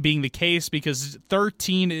that being the case, because 13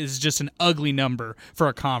 is just an ugly number for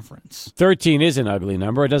a conference. 13 is an ugly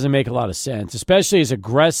number. It doesn't make a lot of sense, especially as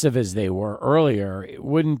aggressive as they were earlier. It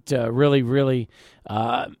wouldn't really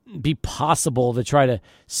be possible to try to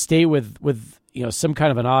stay with some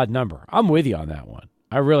kind of an odd number. I'm with you on that one.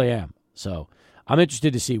 I really am. So I'm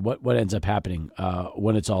interested to see what ends up happening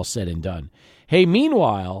when it's all said and done. Hey,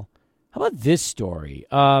 meanwhile, how about this story?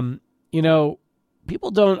 People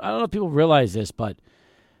don't. I don't know if people realize this, but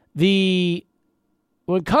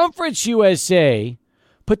when Conference USA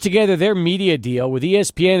put together their media deal with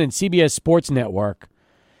ESPN and CBS Sports Network,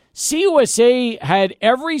 CUSA had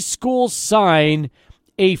every school sign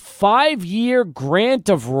a 5-year grant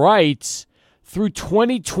of rights through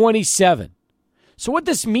 2027. So what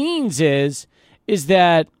this means is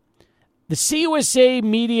that the CUSA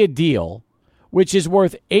media deal, which is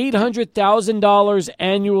worth $800,000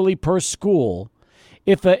 annually per school,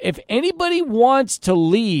 if anybody wants to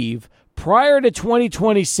leave prior to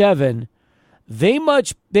 2027,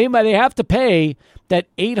 they have to pay that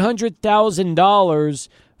 $800,000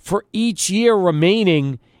 for each year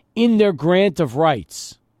remaining in their grant of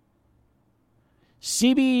rights.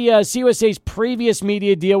 CUSA's previous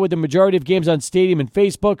media deal with the majority of games on Stadium and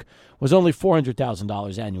Facebook was only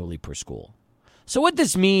 $400,000 annually per school. So what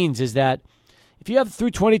this means is that if you have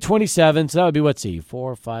through 2027, so that would be, let's see,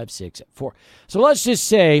 4, 5, 6, 4. So let's just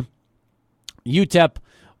say UTEP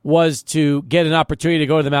was to get an opportunity to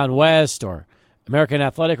go to the Mountain West or American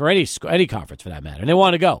Athletic or any conference for that matter, and they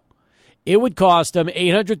want to go. It would cost them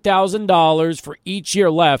 $800,000 for each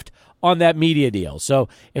year left on that media deal. So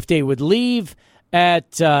if they would leave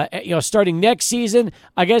at starting next season,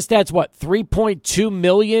 I guess that's what, $3.2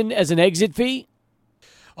 million as an exit fee.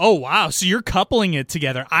 Oh wow! So you're coupling it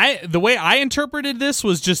together. The way I interpreted this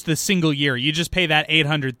was just the single year. You just pay that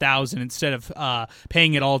 $800,000 instead of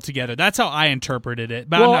paying it all together. That's how I interpreted it.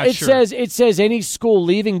 But well, I'm not sure. It says any school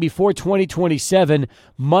leaving before 2027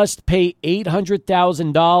 must pay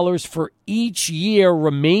 $800,000 for each year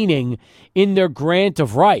remaining in their grant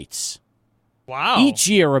of rights. Wow! Each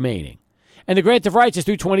year remaining, and the grant of rights is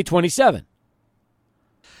through 2027.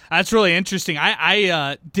 That's really interesting.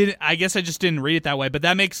 I guess I just didn't read it that way, but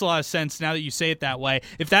that makes a lot of sense now that you say it that way.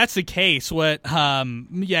 If that's the case, what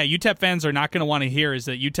UTEP fans are not going to want to hear is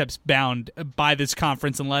that UTEP's bound by this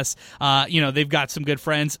conference unless they've got some good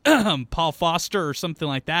friends, Paul Foster or something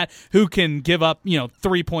like that, who can give up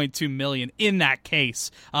 $3.2 million in that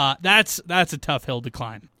case. That's a tough hill to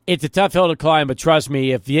climb. It's a tough hill to climb, but trust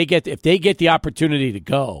me, if they get the opportunity to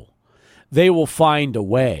go, they will find a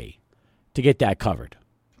way to get that covered.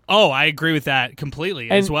 Oh, I agree with that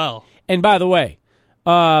completely as well. And by the way,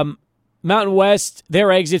 Mountain West,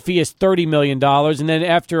 their exit fee is $30 million, and then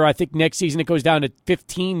after, I think, next season it goes down to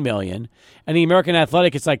 $15 million, and the American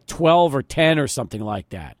Athletic, it's like 12 or 10 or something like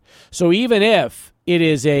that. So even if it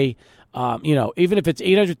is even if it's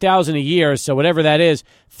 $800,000 a year, so whatever that is,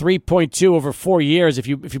 3.2 over 4 years, if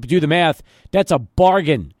you do the math, that's a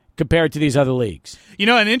bargain compared to these other leagues.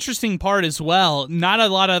 An interesting part as well, not a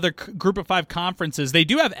lot of other Group of 5 conferences, they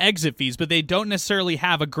do have exit fees, but they don't necessarily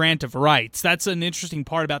have a grant of rights. That's an interesting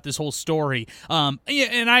part about this whole story.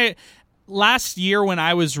 Last year when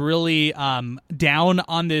I was really down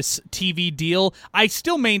on this TV deal, I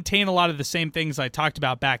still maintain a lot of the same things I talked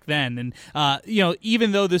about back then. And,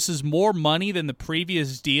 even though this is more money than the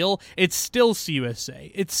previous deal, it's still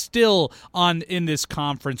CUSA. It's still in this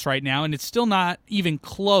conference right now, and it's still not even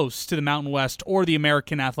close to the Mountain West or the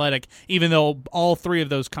American Athletic, even though all three of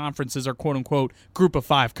those conferences are quote-unquote Group of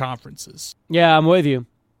 5 conferences. Yeah, I'm with you.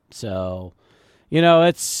 So...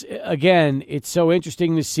 it's so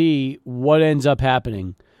interesting to see what ends up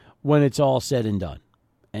happening when it's all said and done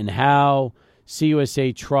and how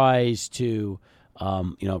CUSA tries to,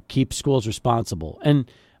 keep schools responsible.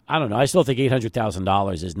 And I don't know, I still think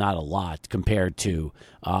 $800,000 is not a lot compared to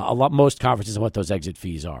most conferences and what those exit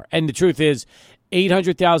fees are. And the truth is,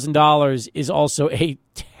 $800,000 is also a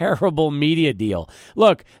terrible media deal.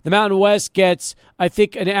 Look, the Mountain West gets, I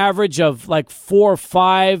think, an average of like 4 or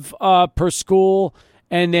 5 per school,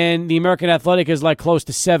 and then the American Athletic is like close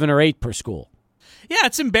to 7 or 8 per school. Yeah,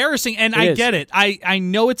 it's embarrassing, and I get it. I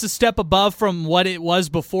know it's a step above from what it was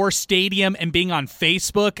before Stadium and being on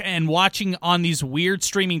Facebook and watching on these weird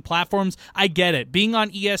streaming platforms. I get it. Being on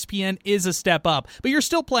ESPN is a step up, but you're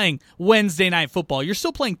still playing Wednesday night football. You're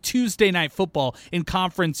still playing Tuesday night football in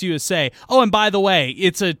Conference USA. Oh, and by the way,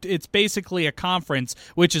 it's basically a conference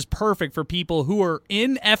which is perfect for people who are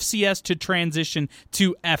in FCS to transition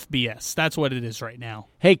to FBS. That's what it is right now.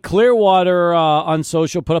 Hey, Clearwater on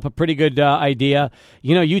social put up a pretty good idea.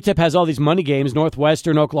 UTEP has all these money games,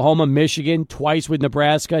 Northwestern, Oklahoma, Michigan, twice with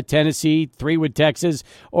Nebraska, Tennessee, 3 with Texas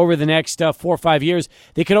over the next 4 or 5 years.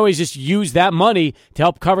 They could always just use that money to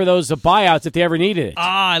help cover those buyouts if they ever needed it.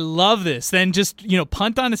 I love this. Then just,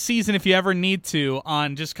 punt on a season if you ever need to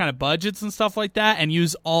on just kind of budgets and stuff like that and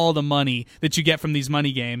use all the money that you get from these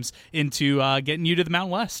money games into getting you to the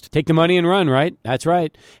Mountain West. Take the money and run, right? That's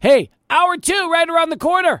right. Hey, Hour 2 right around the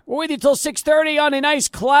corner. We're with you till 6:30 on a nice,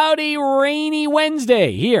 cloudy, rainy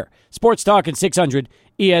Wednesday here. Sports Talk and 600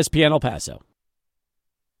 ESPN El Paso.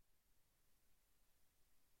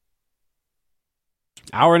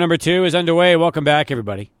 Hour number 2 is underway. Welcome back,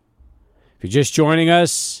 everybody. If you're just joining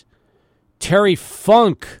us, Terry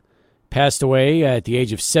Funk passed away at the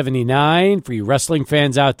age of 79 for you wrestling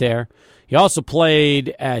fans out there. He also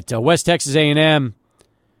played at West Texas A&M.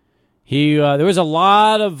 There was a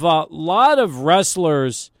lot of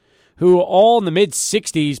wrestlers who all in the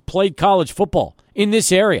mid-'60s played college football in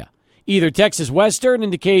this area, either Texas Western in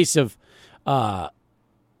the case of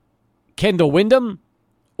Kendall Windham,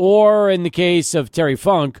 or in the case of Terry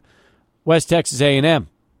Funk, West Texas A&M.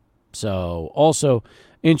 So also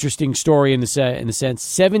interesting story in the sense.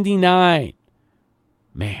 79.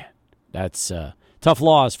 Man, that's a tough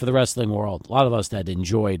loss for the wrestling world. A lot of us that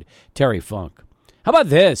enjoyed Terry Funk. How about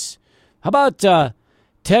this? How about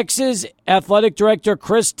Texas Athletic Director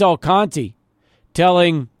Chris Del Conte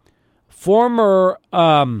telling former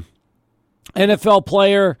NFL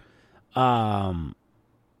player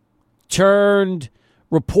turned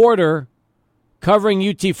reporter covering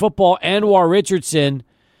UT football, Anwar Richardson,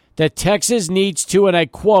 that Texas needs to, and I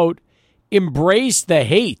quote, embrace the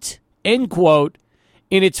hate, end quote,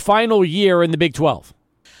 in its final year in the Big 12.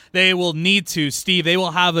 They will need to, Steve. They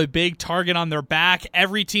will have a big target on their back.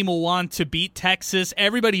 Every team will want to beat Texas.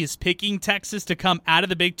 Everybody is picking Texas to come out of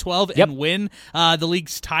the Big 12 and win the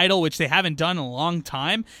league's title, which they haven't done in a long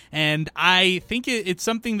time. And I think it's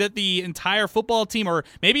something that the entire football team, or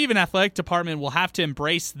maybe even athletic department, will have to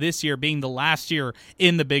embrace this year being the last year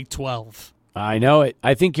in the Big 12. I know it.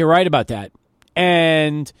 I think you're right about that.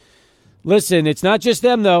 And listen, it's not just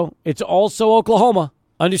them, though. It's also Oklahoma.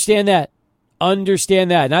 Understand that.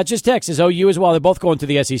 Not just Texas, OU as well. They're both going to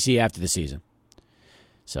the SEC after the season.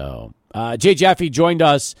 So Jay Jaffe joined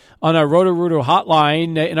us on our Roto-Rooter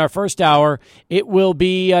hotline in our first hour. It will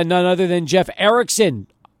be none other than Jeff Erickson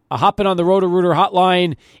hopping on the Roto-Rooter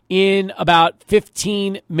hotline in about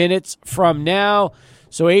 15 minutes from now.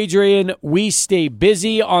 So, Adrian, we stay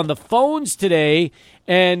busy on the phones today.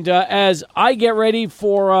 And as I get ready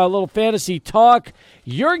for a little fantasy talk,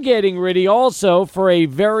 you're getting ready also for a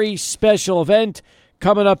very special event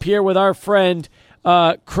coming up here with our friend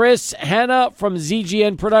Chris Hanna from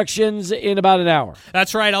ZGN Productions in about an hour.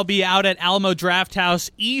 That's right. I'll be out at Alamo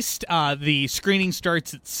Drafthouse East. The screening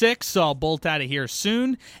starts at 6, so I'll bolt out of here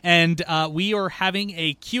soon. And we are having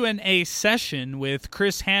a Q&A session with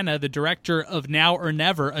Chris Hanna, the director of Now or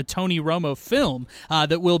Never, a Tony Romo film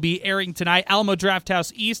that will be airing tonight. Alamo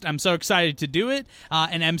Drafthouse East. I'm so excited to do it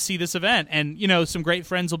and MC this event. And, you know, some great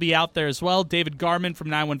friends will be out there as well. David Garman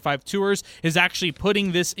from 915 Tours is actually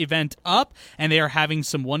putting this event up, and they are having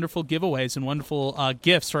some wonderful giveaways and wonderful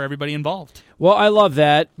gifts for everybody involved. Well, I love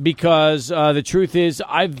that because the truth is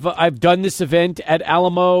I've done this event at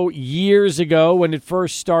Alamo years ago when it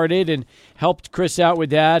first started and helped Chris out with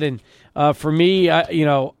that. And for me,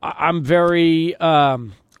 I'm very I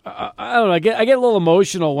don't know. I get a little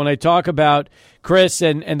emotional when I talk about Chris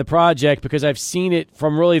and the project because I've seen it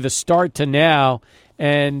from really the start to now.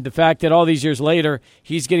 And the fact that all these years later,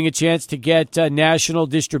 he's getting a chance to get national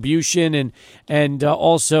distribution and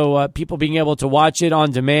also people being able to watch it on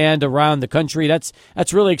demand around the country. That's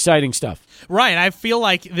really exciting stuff. Right. I feel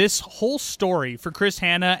like this whole story for Chris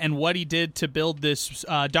Hanna and what he did to build this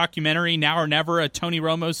documentary, Now or Never, a Tony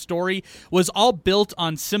Romo story, was all built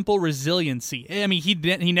on simple resiliency. I mean,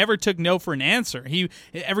 he never took no for an answer.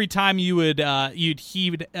 Every time he would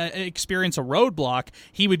experience a roadblock,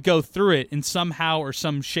 he would go through it in somehow or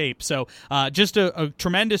some shape. So just a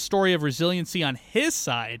tremendous story of resiliency on his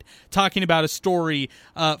side, talking about a story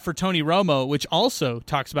for Tony Romo, which also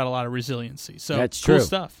talks about a lot of resiliency. So that's cool true.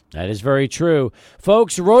 Stuff. That is very true.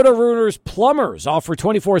 Folks, Roto-Rooters Plumbers offer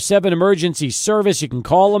 24/7 emergency service. You can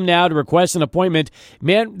call them now to request an appointment.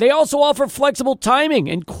 Man, they also offer flexible timing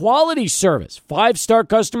and quality service. 5-star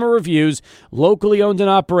customer reviews, locally owned and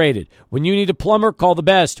operated. When you need a plumber, call the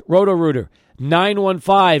best, Roto-Rooter.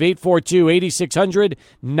 915-842-8600,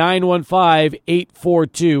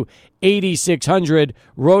 915-842-8600.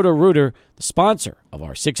 Roto-Rooter, the sponsor of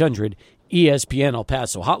our 600 ESPN El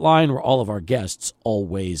Paso hotline, where all of our guests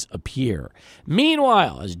always appear.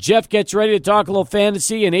 Meanwhile, as Jeff gets ready to talk a little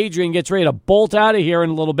fantasy and Adrian gets ready to bolt out of here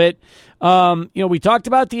in a little bit, we talked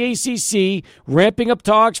about the ACC ramping up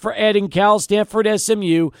talks for adding Cal, Stanford,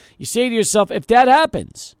 SMU. You say to yourself, if that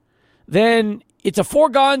happens, then it's a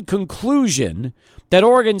foregone conclusion that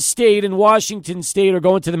Oregon State and Washington State are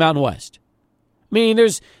going to the Mountain West. I mean,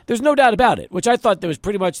 there's no doubt about it, which I thought that was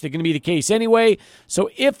pretty much going to be the case anyway. So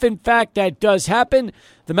if, in fact, that does happen,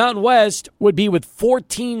 the Mountain West would be with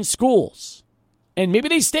 14 schools. And maybe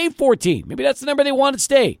they stay 14. Maybe that's the number they want to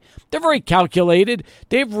stay. They're very calculated.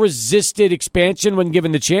 They've resisted expansion when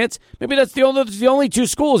given the chance. Maybe that's the only 2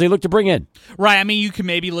 schools they look to bring in. Right. I mean, you can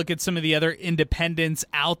maybe look at some of the other independents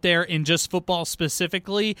out there in just football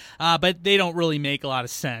specifically, but they don't really make a lot of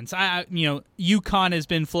sense. UConn has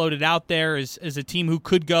been floated out there as a team who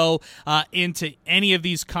could go into any of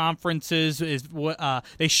these conferences.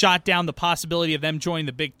 They shot down the possibility of them joining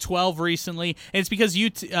the Big 12 recently. And it's because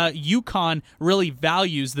UConn really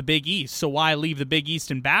values the Big East. So why leave the Big East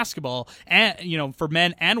in basketball, and for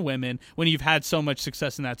men and women, when you've had so much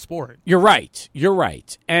success in that sport? You're right.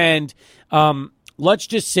 And let's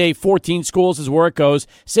just say 14 schools is where it goes.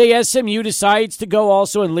 Say SMU decides to go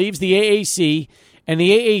also and leaves the AAC, and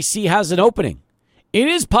the AAC has an opening. It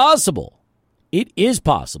is possible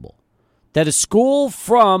that a school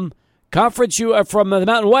from from the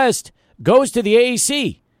Mountain West goes to the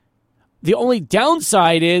AAC. The only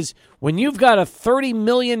downside is when you've got a $30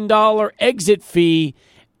 million exit fee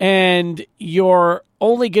and you're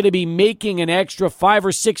only going to be making an extra $5 or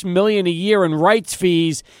 $6 million a year in rights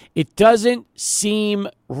fees, it doesn't seem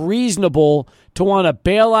reasonable to want to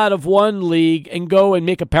bail out of one league and go and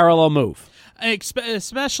make a parallel move.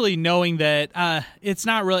 Especially knowing that it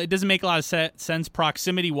doesn't make a lot of sense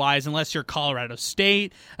proximity-wise unless you're Colorado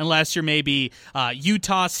State, unless you're maybe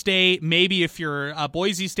Utah State, maybe if you're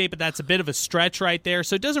Boise State, but that's a bit of a stretch right there.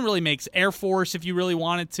 So it doesn't really make Air Force if you really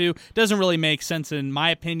wanted to. Doesn't really make sense in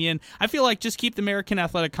my opinion. I feel like just keep the American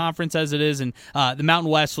Athletic Conference as it is, and the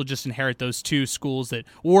Mountain West will just inherit those two schools that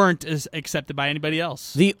weren't accepted by anybody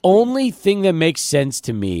else. The only thing that makes sense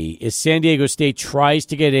to me is San Diego State tries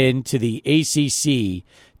to get into the ACC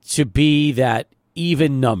to be that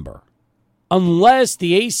even number. Unless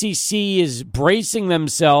the ACC is bracing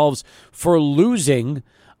themselves for losing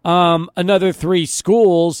another 3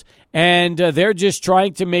 schools, and they're just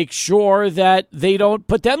trying to make sure that they don't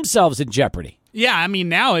put themselves in jeopardy. Yeah, I mean,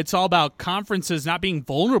 now it's all about conferences not being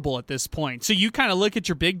vulnerable at this point. So you kind of look at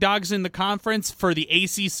your big dogs in the conference. For the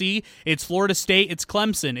ACC, it's Florida State, it's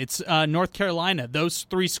Clemson, it's North Carolina, those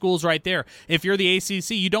 3 schools right there. If you're the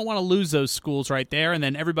ACC, you don't want to lose those schools right there. And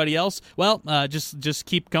then everybody else, well, just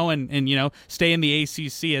keep going and, stay in the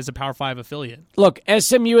ACC as a Power 5 affiliate. Look,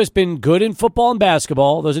 SMU has been good in football and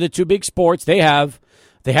basketball. Those are the 2 big sports they have.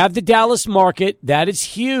 They have the Dallas market. That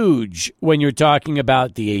is huge when you're talking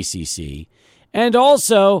about the ACC. And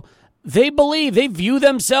also, they view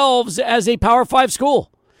themselves as a Power 5 school.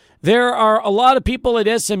 There are a lot of people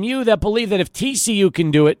at SMU that believe that if TCU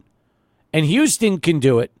can do it and Houston can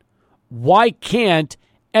do it, why can't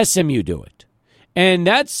SMU do it? And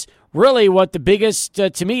that's really what the biggest,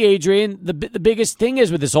 to me, Adrian, the biggest thing is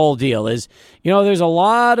with this whole deal is, there's a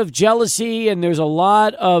lot of jealousy and there's a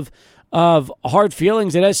lot of hard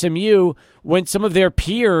feelings at SMU when some of their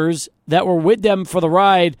peers that were with them for the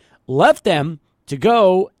ride left them to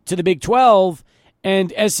go to the Big 12,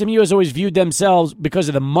 and SMU has always viewed themselves, because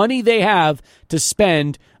of the money they have to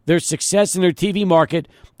spend, their success in their TV market,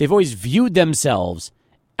 they've always viewed themselves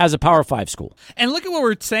as a Power 5 school. And look at what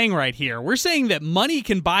we're saying right here. We're saying that money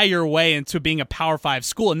can buy your way into being a Power 5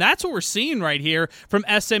 school, and that's what we're seeing right here from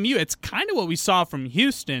SMU. It's kind of what we saw from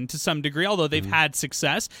Houston to some degree, although they've had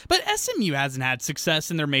success. But SMU hasn't had success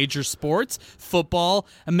in their major sports, football,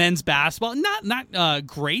 men's basketball. Not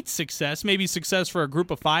great success, maybe success for a group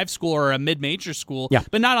of 5 school or a mid-major school,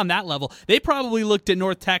 but not on that level. They probably looked at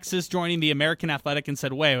North Texas joining the American Athletic and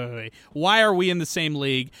said, wait, why are we in the same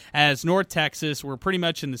league as North Texas? We're pretty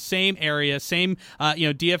much in the same area, same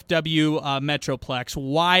DFW Metroplex.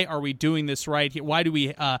 Why are we doing this right here? Why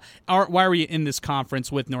are we in this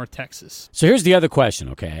conference with North Texas? So here's the other question,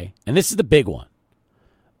 okay? And this is the big one.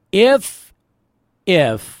 If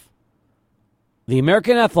the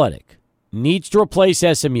American Athletic needs to replace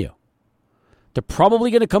SMU, they're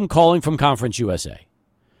probably going to come calling from Conference USA,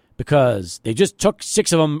 because they just took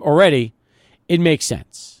 6 of them already. It makes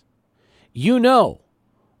sense.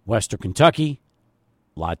 Western Kentucky,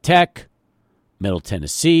 La Tech, Middle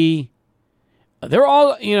Tennessee, they're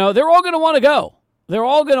all going to want to go. They're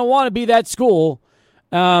all going to want to be that school,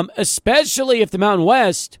 especially if the Mountain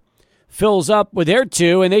West fills up with their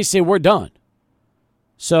 2 and they say, we're done.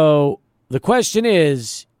 So the question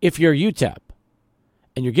is, if you're UTEP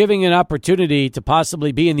and you're giving an opportunity to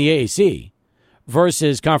possibly be in the AAC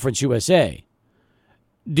versus Conference USA,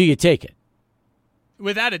 do you take it?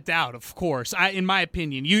 Without a doubt, of course. In my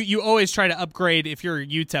opinion, you always try to upgrade if you're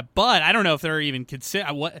UTEP, but I don't know if they're even consider.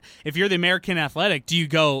 If you're the American Athletic, do you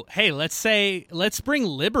go, hey, let's bring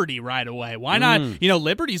Liberty right away? Why not?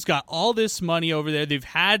 Liberty's got all this money over there. They've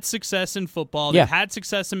had success in football. They've had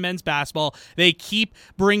success in men's basketball. They keep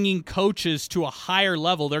bringing coaches to a higher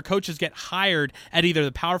level. Their coaches get hired at either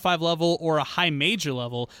the Power 5 level or a high major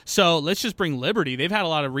level. So let's just bring Liberty. They've had a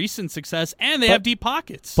lot of recent success, and they have deep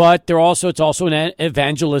pockets. But it's also an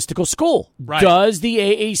evangelistical school. Right. Does the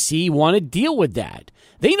AAC want to deal with that?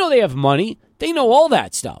 They know they have money. They know all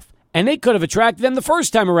that stuff. And they could have attracted them the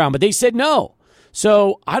first time around, but they said no.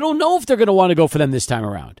 So I don't know if they're going to want to go for them this time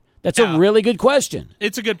around. That's a really good question.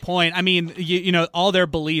 It's a good point. I mean, you know, all their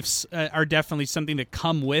beliefs are definitely something to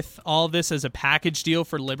come with all of this as a package deal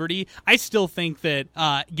for Liberty. I still think that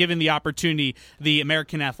given the opportunity, the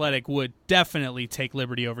American Athletic would definitely take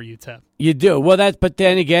Liberty over UTEP. You do. Well, but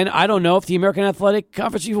then again, I don't know if the American Athletic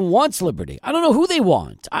Conference even wants Liberty. I don't know who they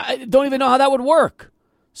want. I don't even know how that would work.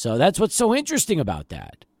 So that's what's so interesting about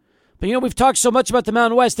that. But, you know, we've talked so much about the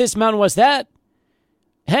Mountain West, this, Mountain West, that.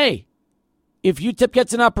 Hey, if UTEP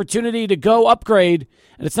gets an opportunity to go upgrade,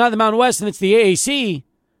 and it's not the Mountain West and it's the AAC,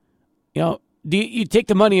 you know, you take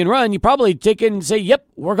the money and run, you probably take it and say, yep,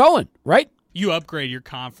 we're going, right? You upgrade your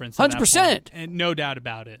conference. 100%. And no doubt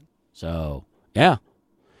about it. So, yeah.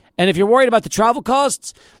 And if you're worried about the travel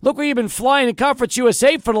costs, look where you've been flying in Conference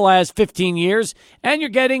USA for the last 15 years, and you're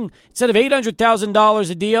getting, instead of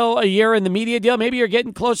 $800,000 a deal a year in the media deal, maybe you're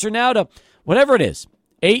getting closer now to whatever it is,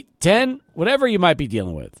 8, 10, whatever you might be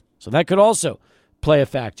dealing with. So that could also play a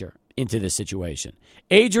factor into this situation.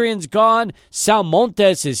 Adrian's gone. Sal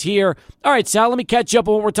Montes is here. All right, Sal, let me catch you up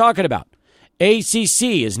on what we're talking about. ACC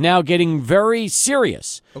is now getting very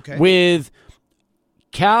serious with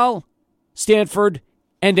Cal, Stanford,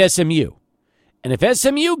 and SMU. And if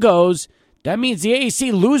SMU goes, that means the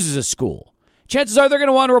AAC loses a school. Chances are they're going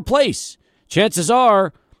to want to replace. Chances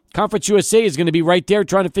are Conference USA is going to be right there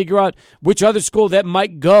trying to figure out which other school that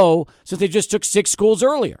might go since they just took 6 schools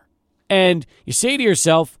earlier. And you say to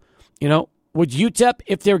yourself, you know, would UTEP,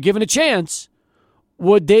 if they're given a chance,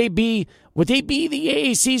 would they be the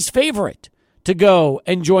AAC's favorite to go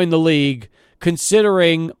and join the league,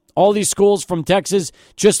 considering all these schools from Texas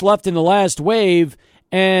just left in the last wave,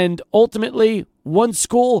 and ultimately one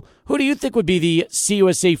school, who do you think would be the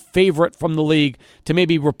CUSA favorite from the league to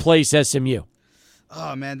maybe replace SMU?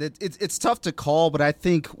 Oh, man, it's tough to call, but I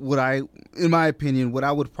think in my opinion, what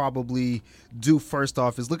I would probably do first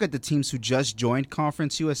off is look at the teams who just joined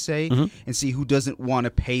Conference USA and see who doesn't want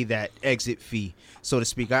to pay that exit fee, so to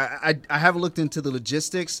speak. I haven't looked into the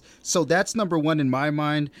logistics, so that's number one in my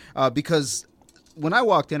mind, because when I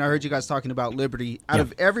walked in, I heard you guys talking about Liberty. Out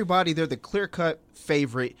of everybody, they're the clear-cut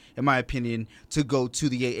favorite, in my opinion, to go to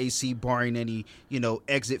the AAC, barring any,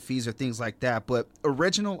 exit fees or things like that. But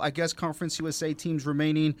original, I guess, Conference USA teams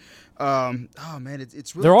remaining.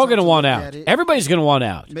 It's really they're all going to want out. Everybody's going to want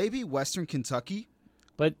out. Maybe Western Kentucky.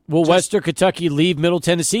 But will Western Kentucky leave Middle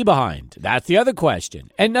Tennessee behind? That's the other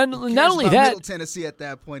question. And not only that, Middle Tennessee at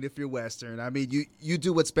that point, if you're Western, I mean, you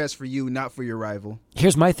do what's best for you, not for your rival.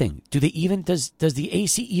 Here's my thing: does the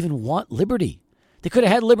AC even want Liberty? They could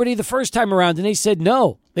have had Liberty the first time around, and they said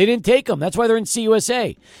no. They didn't take them. That's why they're in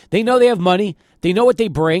CUSA. They know they have money. They know what they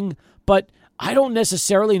bring. But I don't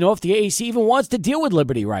necessarily know if the AC even wants to deal with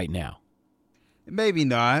Liberty right now. Maybe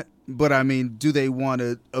not. But, I mean, do they want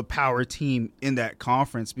a power team in that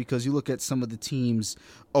conference? Because you look at some of the teams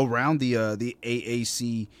around the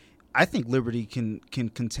AAC, I think Liberty can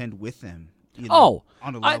contend with them. On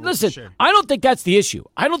a level, listen, sure. I don't think that's the issue.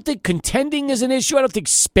 I don't think contending is an issue. I don't think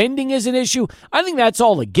spending is an issue. I think that's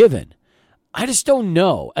all a given. I just don't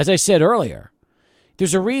know. As I said earlier,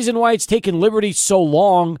 there's a reason why it's taken Liberty so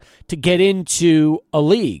long to get into a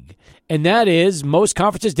league. And that is most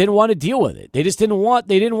conferences didn't want to deal with it. They just didn't want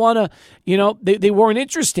to, they weren't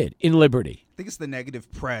interested in Liberty. I think it's the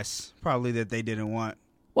negative press probably that they didn't want.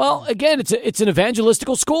 Well, again, it's an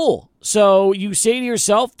evangelistical school. So you say to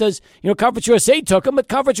yourself, Conference USA took them, but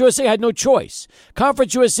Conference USA had no choice.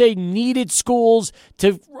 Conference USA needed schools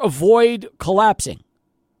to avoid collapsing,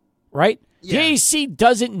 right? Yeah. The AAC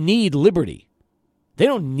doesn't need Liberty. They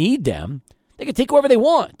don't need them. They can take whoever they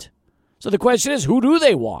want. So the question is, who do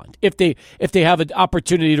they want if they have an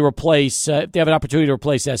opportunity to replace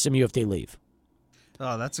SMU if they leave?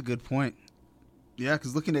 Oh, that's a good point. Yeah,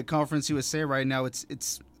 because looking at Conference USA right now,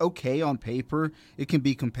 it's okay on paper. It can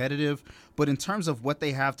be competitive, but in terms of what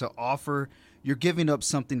they have to offer, you're giving up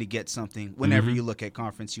something to get something whenever you look at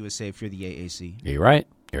Conference USA if you're the AAC. You're right.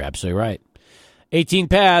 You're absolutely right. 18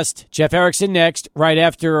 past. Jeff Erickson next. Right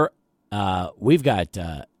after we've got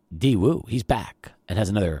D. Wu. He's back and has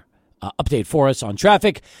another update for us on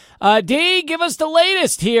traffic. D, give us the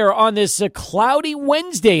latest here on this cloudy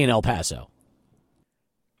Wednesday in El Paso.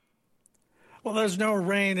 Well, there's no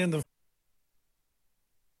rain in the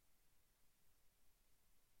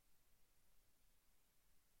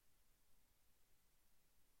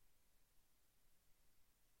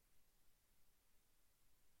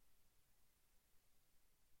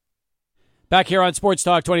Back here on Sports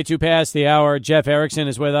Talk, 22 past the hour. Jeff Erickson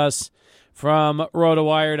is with us from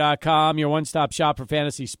RotoWire.com, your one-stop shop for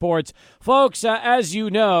fantasy sports. Folks, as you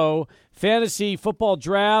know, fantasy football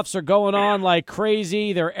drafts are going on like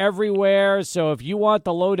crazy. They're everywhere. So if you want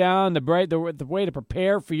the lowdown, the way to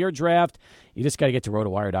prepare for your draft, you just got to get to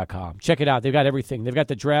RotoWire.com. Check it out. They've got everything. They've got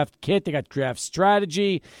the draft kit. They got draft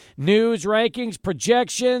strategy, news, rankings,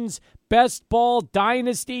 projections, best ball,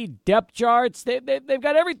 dynasty, depth charts. They've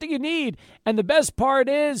got everything you need. And the best part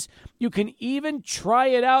is you can even try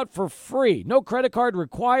it out for free. No credit card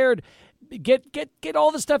required. Get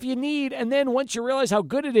all the stuff you need. And then once you realize how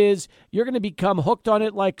good it is, you're going to become hooked on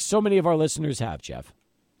it like so many of our listeners have, Jeff.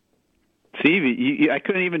 Steve, I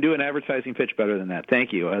couldn't even do an advertising pitch better than that.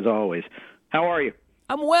 Thank you, as always. How are you?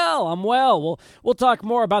 I'm well. We'll talk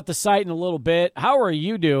more about the site in a little bit. How are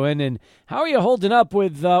you doing, and how are you holding up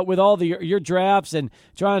with all your drafts and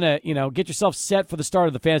trying to get yourself set for the start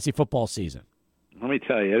of the fantasy football season? Let me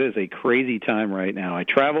tell you, it is a crazy time right now. I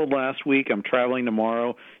traveled last week. I'm traveling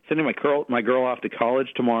tomorrow. Sending my girl off to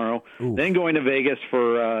college tomorrow. Ooh. Then going to Vegas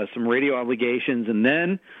for some radio obligations, and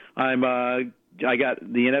then I got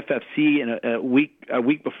the NFFC in a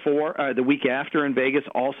week before, the week after in Vegas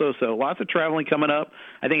also. So lots of traveling coming up.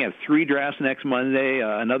 I think I have 3 drafts next Monday,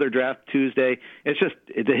 another draft Tuesday. It's just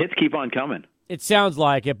the hits keep on coming. It sounds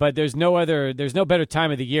like it, but there's no better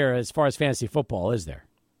time of the year as far as fantasy football, is there?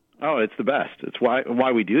 Oh, it's the best. It's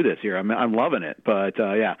why we do this here. I'm loving it. But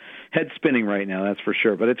yeah, head spinning right now, that's for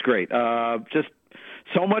sure. But it's great. Just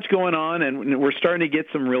so much going on, and we're starting to get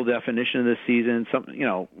some real definition of this season.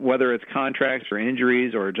 Whether it's contracts or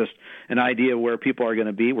injuries or just an idea of where people are going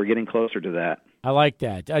to be, we're getting closer to that. I like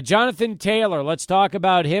that. Jonathan Taylor, let's talk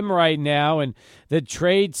about him right now and the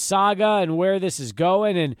trade saga and where this is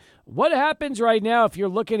going. And what happens right now if you're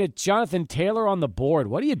looking at Jonathan Taylor on the board?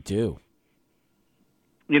 What do you do?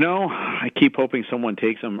 I keep hoping someone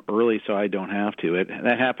takes him early so I don't have to.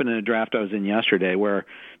 That happened in a draft I was in yesterday where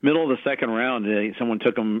middle of the second round, someone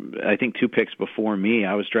took him, I think, 2 picks before me.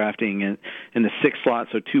 I was drafting in the 6th slot,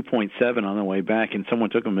 so 2.7 on the way back, and someone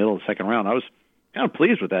took him middle of the second round. I was kind of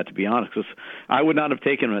pleased with that, to be honest, because I would not have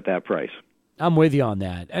taken him at that price. I'm with you on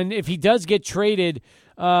that. And if he does get traded,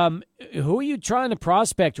 who are you trying to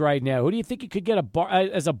prospect right now? Who do you think you could get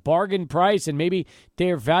as a bargain price, and maybe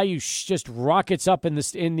their value just rockets up in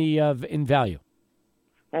value?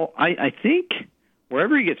 Well, I think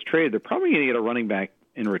wherever he gets traded, they're probably going to get a running back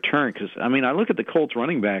in return. Because I look at the Colts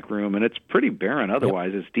running back room, and it's pretty barren.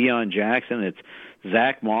 Otherwise, It's Deion Jackson, it's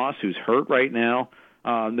Zach Moss, who's hurt right now.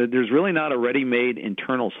 There's really not a ready-made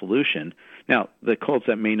internal solution. Now, the Colts,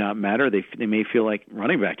 that may not matter. They may feel like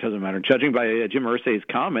running back doesn't matter. Judging by Jim Irsay's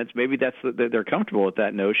comments, maybe they're comfortable with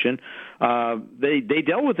that notion. They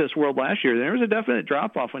dealt with this world last year. There was a definite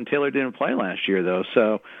drop-off when Taylor didn't play last year, though.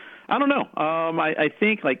 So I don't know. I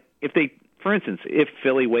think, for instance, if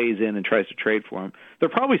Philly weighs in and tries to trade for him, they're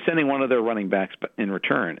probably sending one of their running backs in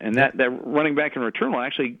return. And that running back in return will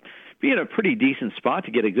actually be in a pretty decent spot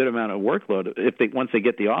to get a good amount of workload once they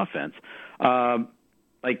get the offense.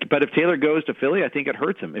 But if Taylor goes to Philly, I think it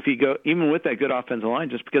hurts him. If he go, even with that good offensive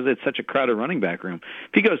line, just because it's such a crowded running back room.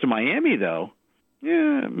 If he goes to Miami, though,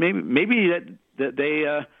 yeah, maybe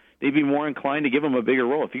they'd be more inclined to give him a bigger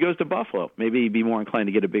role. If he goes to Buffalo, maybe he'd be more inclined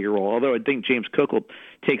to get a bigger role. Although I think James Cook will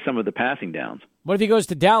take some of the passing downs. What if he goes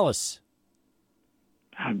to Dallas?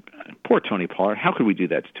 Poor Tony Pollard. How could we do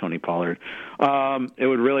that to Tony Pollard? It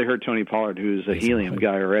would really hurt Tony Pollard, who's a helium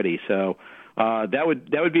guy already. So that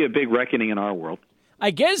would be a big reckoning in our world. I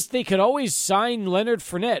guess they could always sign Leonard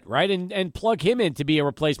Fournette, right, and plug him in to be a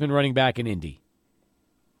replacement running back in Indy.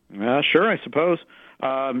 Sure, I suppose.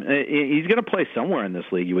 He's going to play somewhere in this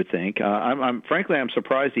league, you would think. I'm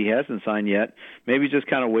surprised he hasn't signed yet. Maybe just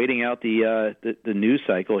kind of waiting out the news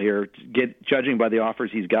cycle here. Judging by the offers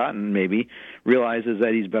he's gotten, maybe realizes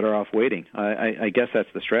that he's better off waiting. I guess that's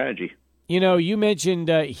the strategy. You mentioned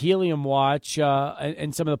Helium Watch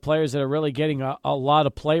and some of the players that are really getting a lot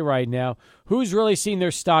of play right now. Who's really seen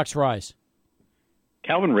their stocks rise?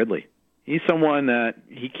 Calvin Ridley. He's someone that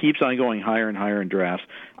he keeps on going higher and higher in drafts.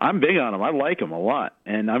 I'm big on him. I like him a lot,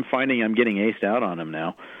 and I'm finding I'm getting aced out on him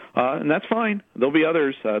now. And that's fine. There'll be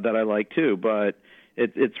others that I like too, but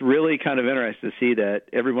it's really kind of interesting to see that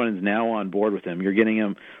everyone is now on board with him. You're getting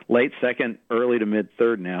him late second, early to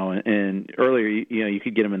mid-third now, and earlier you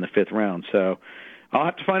could get him in the 5th round. So I'll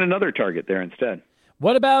have to find another target there instead.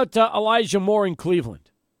 What about Elijah Moore in Cleveland?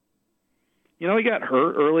 He got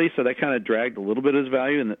hurt early, so that kind of dragged a little bit of his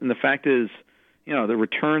value. And the fact is, the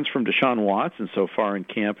returns from Deshaun Watson so far in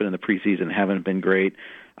camp and in the preseason haven't been great.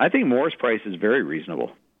 I think Moore's price is very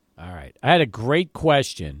reasonable. All right. I had a great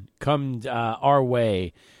question come our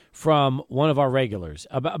way from one of our regulars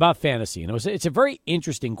about fantasy. And it's a very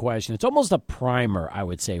interesting question. It's almost a primer, I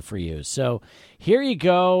would say, for you. So here you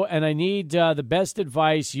go, and I need the best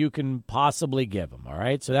advice you can possibly give him, all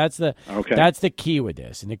right? So that's the key with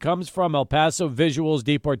this. And it comes from El Paso Visuals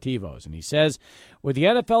Deportivos. And he says, with the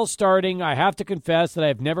NFL starting, I have to confess that I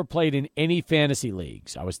have never played in any fantasy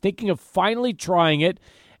leagues. I was thinking of finally trying it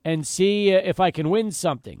and see if I can win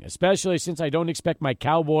something, especially since I don't expect my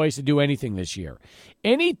Cowboys to do anything this year.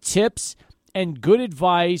 Any tips and good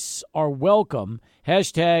advice are welcome. #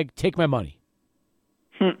 take my money.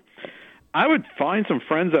 I would find some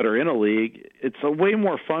friends that are in a league. It's a way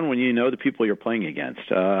more fun when you know the people you're playing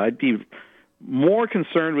against. I'd be more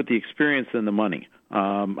concerned with the experience than the money.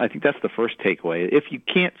 I think that's the first takeaway. If you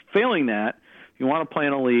can't, failing that, if you want to play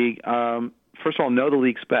in a league, first of all, know the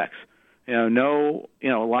league specs. A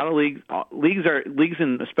lot of leagues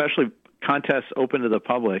and especially contests open to the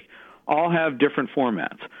public all have different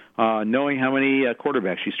formats. Knowing how many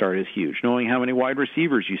quarterbacks you start is huge. Knowing how many wide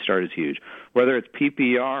receivers you start is huge. Whether it's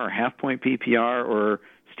PPR or half-point PPR or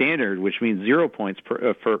standard, which means 0 points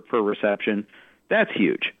per reception, that's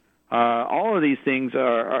huge. All of these things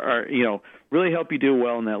are really help you do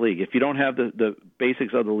well in that league. If you don't have the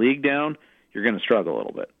basics of the league down, you're going to struggle a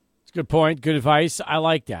little bit. Good point. Good advice. I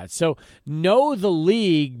like that. So know the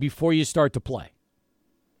league before you start to play.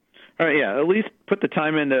 All right, yeah, at least put the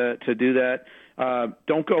time in to do that.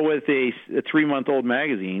 Don't go with a 3-month-old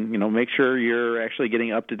magazine. Make sure you're actually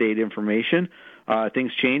getting up-to-date information.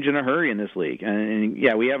 Things change in a hurry in this league. And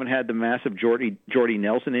yeah, we haven't had the massive Jordy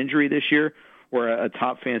Nelson injury this year where a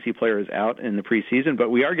top fantasy player is out in the preseason, but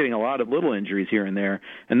we are getting a lot of little injuries here and there,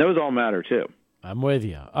 and those all matter too. I'm with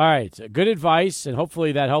you. All right. Good advice, and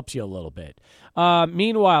hopefully that helps you a little bit.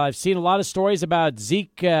 Meanwhile, I've seen a lot of stories about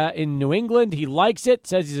Zeke in New England. He likes it,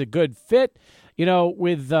 says he's a good fit.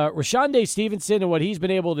 With Rashonde Stevenson and what he's been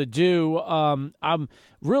able to do, I'm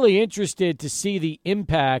really interested to see the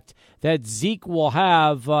impact that Zeke will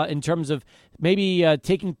have in terms of maybe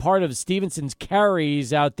taking part of Stevenson's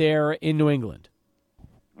carries out there in New England.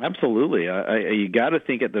 Absolutely. You got to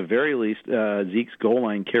think at the very least Zeke's goal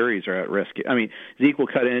line carries are at risk. I mean, Zeke will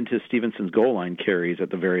cut into Stevenson's goal line carries at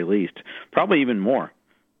the very least, probably even more.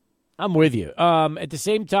 I'm with you. At the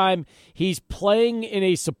same time, he's playing in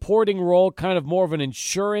a supporting role, kind of more of an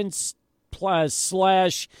insurance /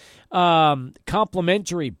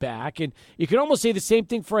 complimentary back. And you could almost say the same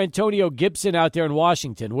thing for Antonio Gibson out there in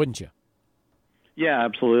Washington, wouldn't you? Yeah,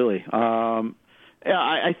 absolutely.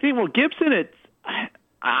 I think, Gibson,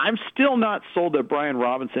 I'm still not sold that Brian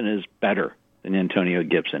Robinson is better than Antonio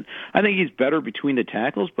Gibson. I think he's better between the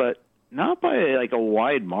tackles, but not by a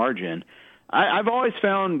wide margin. I've always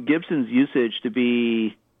found Gibson's usage to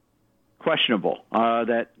be questionable,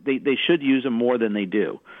 that they should use him more than they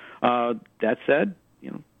do. That said,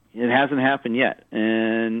 it hasn't happened yet.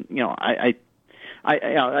 And,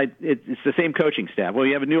 it's the same coaching staff. Well,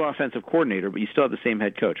 you have a new offensive coordinator, but you still have the same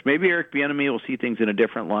head coach. Maybe Eric Bieniemy will see things in a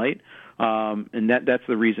different light, and that's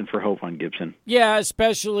the reason for hope on Gibson. Yeah,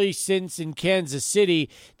 especially since in Kansas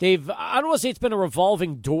City, I don't want to say it's been a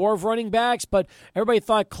revolving door of running backs, but everybody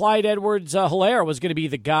thought Clyde Edwards-Helaire was going to be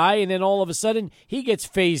the guy, and then all of a sudden he gets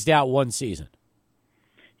phased out one season.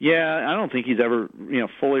 Yeah, I don't think he's ever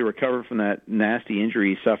fully recovered from that nasty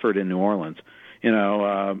injury he suffered in New Orleans.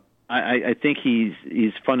 I think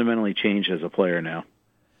he's fundamentally changed as a player now.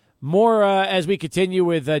 More as we continue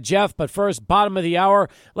with Jeff, but first, bottom of the hour,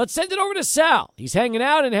 let's send it over to Sal. He's hanging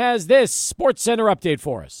out and has this Sports Center update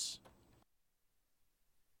for us.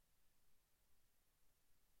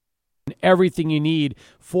 Everything you need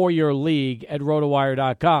for your league at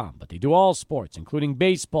rotowire.com. But they do all sports, including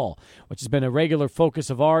baseball, which has been a regular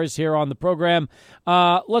focus of ours here on the program.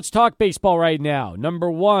 Let's talk baseball right now.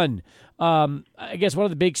 Number one, I guess one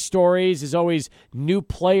of the big stories is always new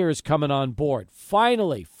players coming on board.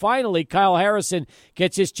 Finally, Kyle Harrison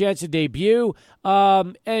gets his chance to debut,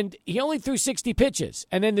 and he only threw 60 pitches,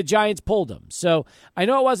 and then the Giants pulled him. So I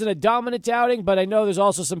know it wasn't a dominant outing, but I know there's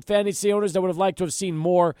also some fantasy owners that would have liked to have seen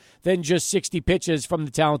more than just 60 pitches from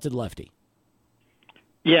the talented lefty.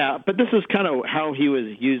 Yeah, but this is kind of how he was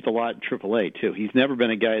used a lot in AAA, too. He's never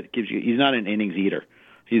been a guy that he's not an innings eater.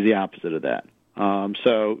 He's the opposite of that.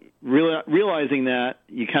 So realizing that,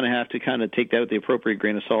 you kind of have to take that with the appropriate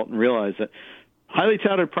grain of salt and realize that highly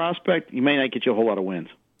touted prospect, you may not get you a whole lot of wins.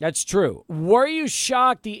 That's true. Were you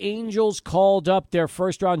shocked the Angels called up their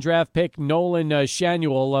first-round draft pick, Nolan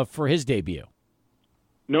Shanuel, for his debut?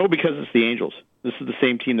 No, because it's the Angels. This is the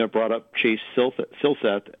same team that brought up Chase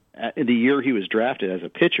Silseth in the year he was drafted as a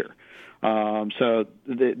pitcher. So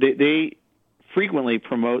they frequently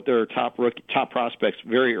promote their top prospects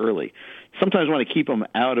very early. Sometimes want to keep them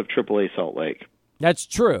out of AAA Salt Lake. That's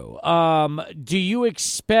true. Do you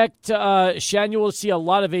expect Shanuel to see a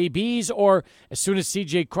lot of ABs, or as soon as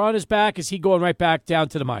C.J. Cron is back, is he going right back down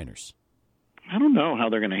to the minors? I don't know how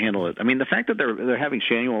they're going to handle it. I mean, the fact that they're having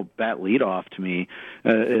Shanuel bat leadoff to me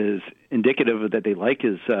is indicative of that they like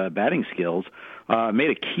his batting skills.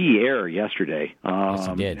 Made a key error yesterday. Yes,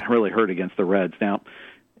 he did. Really hurt against the Reds. Now,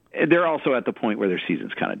 they're also at the point where their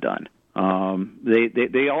season's kind of done.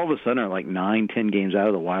 They all of a sudden are like 9-10 games out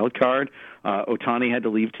of the wild card. Ohtani had to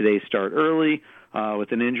leave today's start early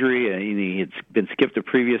with an injury. He had been skipped a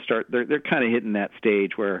previous start. They're kind of hitting that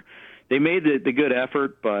stage where they made the good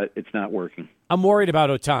effort, but it's not working. I'm worried about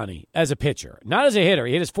Ohtani as a pitcher, not as a hitter.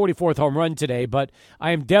 He hit his 44th home run today, but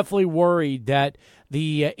I am definitely worried that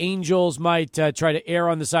the Angels might try to err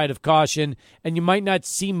on the side of caution, and you might not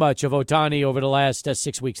see much of Ohtani over the last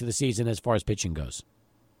 6 weeks of the season as far as pitching goes.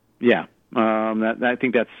 Yeah, I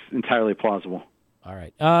think that's entirely plausible. All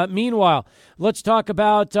right. Meanwhile, let's talk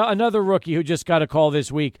about another rookie who just got a call this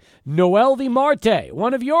week, Noelvi Marte,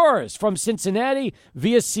 one of yours from Cincinnati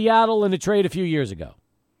via Seattle in a trade a few years ago.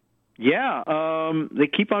 Yeah, they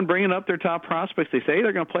keep on bringing up their top prospects. They say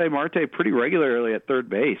they're going to play Marte pretty regularly at third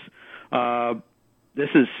base. This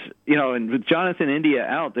is, and with Jonathan India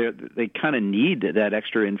out there, they kind of need that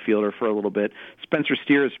extra infielder for a little bit. Spencer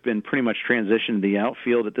Steer has been pretty much transitioned to the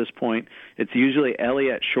outfield at this point. It's usually Ellie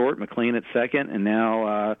at short, McLean at second, and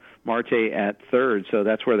now Marte at third. So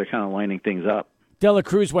that's where they're kind of lining things up. De La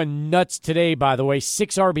Cruz went nuts today, by the way,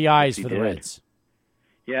 6 RBIs for the Reds.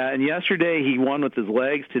 Yeah, and yesterday he won with his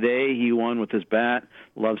legs. Today he won with his bat.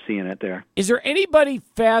 Love seeing it there. Is there anybody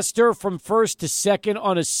faster from first to second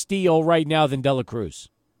on a steal right now than De La Cruz?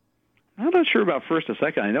 I'm not sure about first to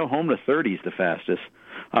second. I know home to third he's the fastest.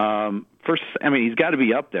 First, he's got to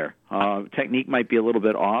be up there. Technique might be a little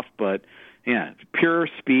bit off, but yeah, pure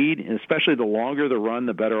speed, and especially the longer the run,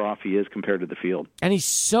 the better off he is compared to the field. And he's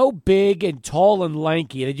so big and tall and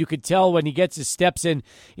lanky that you could tell when he gets his steps in,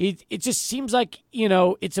 it just seems like,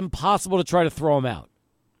 it's impossible to try to throw him out.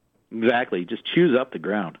 Exactly. He just chews up the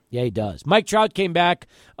ground. Yeah, he does. Mike Trout came back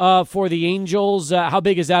for the Angels. How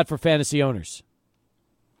big is that for fantasy owners?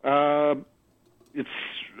 It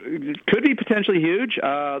could be potentially huge.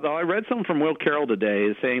 Though I read something from Will Carroll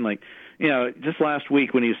today saying, just last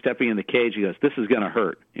week when he was stepping in the cage, he goes, "This is going to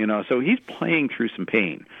hurt." So he's playing through some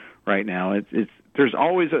pain right now. There's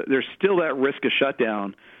still that risk of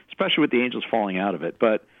shutdown, especially with the Angels falling out of it.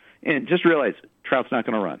 But just realize Trout's not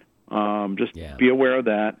going to run. Be aware of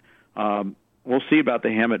that. We'll see about the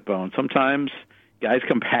Hammett bone. Sometimes guys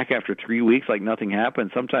come back after 3 weeks like nothing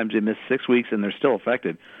happened. Sometimes they miss 6 weeks and they're still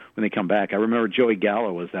affected when they come back. I remember Joey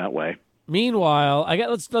Gallo was that way. Meanwhile,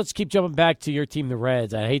 let's keep jumping back to your team, the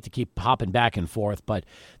Reds. I hate to keep hopping back and forth, but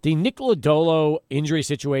the Nick Lodolo injury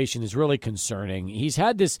situation is really concerning. He's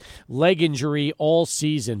had this leg injury all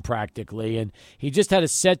season practically, and he just had a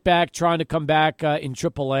setback trying to come back in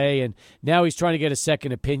AAA, and now he's trying to get a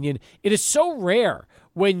second opinion. It is so rare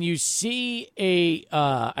when you see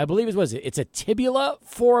I believe it's a tibia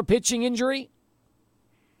for a pitching injury.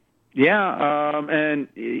 Yeah, and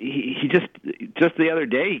he just the other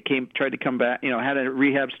day he tried to come back. Had a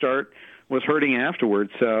rehab start, was hurting afterwards.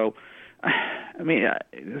 So,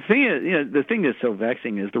 the thing that's so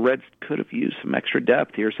vexing is the Reds could have used some extra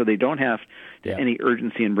depth here, so they don't have any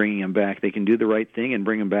urgency in bringing him back. They can do the right thing and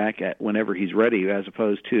bring him back whenever he's ready, as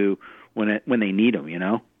opposed to when they need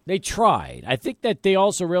him. They tried. I think that they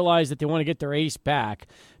also realized that they want to get their ace back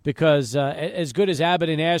because as good as Abbott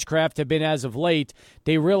and Ashcraft have been as of late,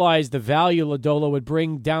 they realized the value Lodolo would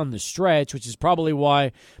bring down the stretch, which is probably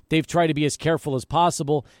why they've tried to be as careful as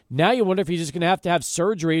possible. Now you wonder if he's just going to have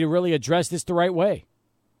surgery to really address this the right way.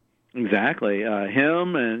 Exactly.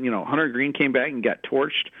 Him and, Hunter Green came back and got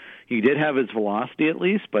torched. He did have his velocity at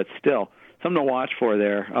least, but still something to watch for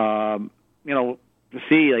there. To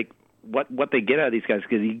see, what they get out of these guys,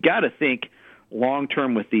 because you got to think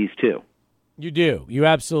long-term with these two. You do. You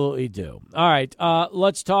absolutely do. All right.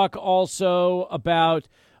 Let's talk also about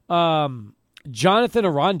Jonathan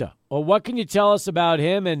Aranda. Well, what can you tell us about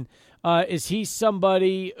him, and is he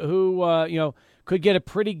somebody who, could get a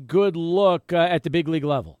pretty good look at the big league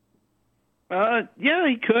level? Yeah,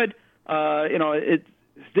 he could. It's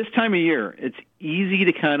this time of year, it's easy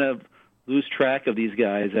to kind of lose track of these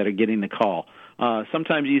guys that are getting the call.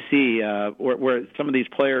 Sometimes you see where some of these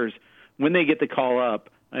players, when they get the call up,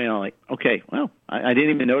 okay, well, I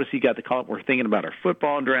didn't even notice he got the call up. We're thinking about our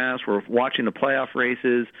football drafts. We're watching the playoff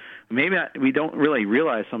races. Maybe we don't really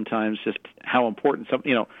realize sometimes just how important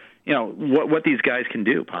what these guys can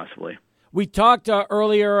do possibly. We talked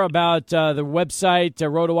earlier about the website,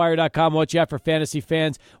 rotowire.com, what you have for fantasy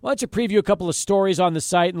fans. Why don't you preview a couple of stories on the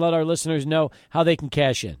site and let our listeners know how they can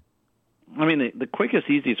cash in? I mean, the quickest,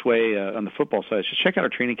 easiest way on the football side is just check out our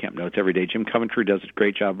training camp notes every day. Jim Coventry does a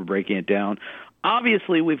great job of breaking it down.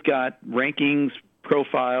 Obviously, we've got rankings,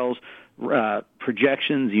 profiles,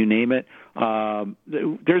 projections, you name it.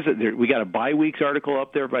 We got a bye weeks article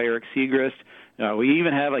up there by Eric Segrist. We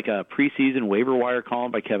even have like a preseason waiver wire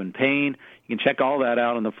column by Kevin Payne. You can check all that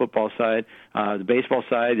out on the football side. The baseball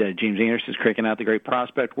side, James Anderson is cranking out the great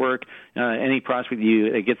prospect work. Any prospect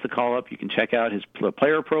that gets the call up, you can check out his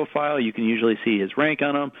player profile. You can usually see his rank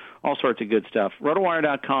on them. All sorts of good stuff.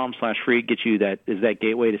 Rotowire.com/free gets you that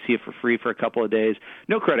gateway to see it for free for a couple of days.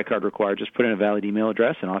 No credit card required. Just put in a valid email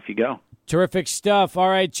address and off you go. Terrific stuff. All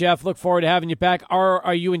right, Jeff. Look forward to having you back.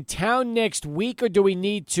 Are you in town next week, or do we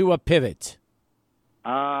need to pivot?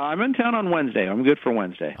 I'm in town on Wednesday. I'm good for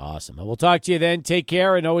Wednesday. Awesome. We'll talk to you then. Take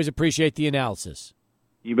care, and always appreciate the analysis.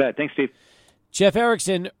 You bet. Thanks, Steve. Jeff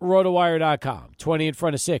Erickson, rotowire.com, 20 in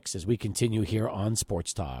front of 6 as we continue here on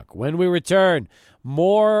Sports Talk. When we return,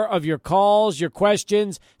 more of your calls, your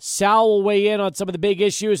questions. Sal will weigh in on some of the big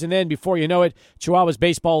issues, and then before you know it, Chihuahuas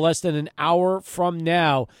baseball less than an hour from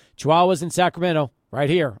now. Chihuahuas in Sacramento, right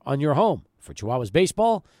here on your home for Chihuahuas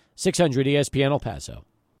baseball, 600 ESPN El Paso.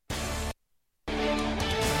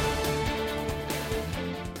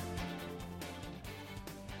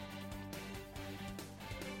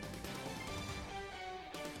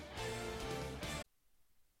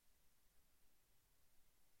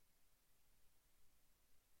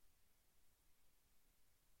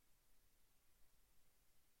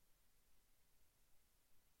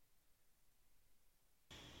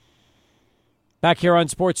 Back here on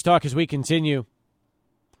Sports Talk as we continue.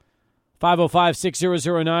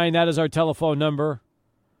 505-6009, that is our telephone number.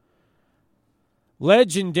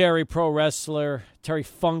 Legendary pro wrestler Terry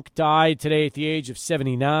Funk died today at the age of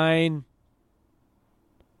 79.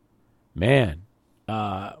 Man,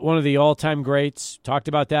 one of the all-time greats. Talked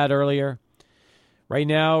about that earlier. Right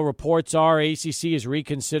now, reports are ACC is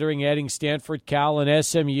reconsidering adding Stanford, Cal, and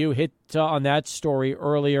SMU. Hit on that story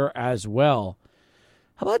earlier as well.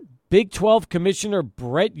 How about Big 12 Commissioner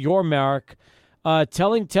Brett Yormark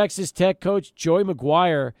telling Texas Tech coach Joey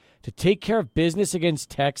McGuire to take care of business against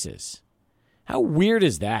Texas? How weird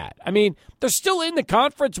is that? I mean, they're still in the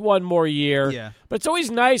conference one more year, but it's always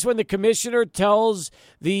nice when the commissioner tells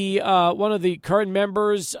the one of the current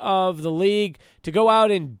members of the league to go out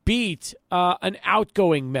and beat an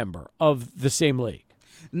outgoing member of the same league.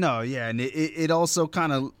 No, yeah, and it also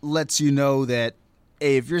kind of lets you know that,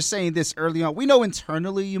 hey, if you're saying this early on, we know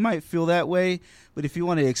internally you might feel that way, but if you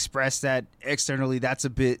want to express that externally, that's a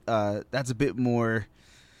bit more,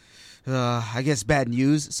 I guess, bad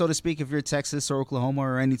news, so to speak. If you're Texas or Oklahoma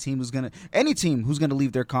or any team who's gonna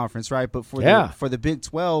leave their conference, right? But for the Big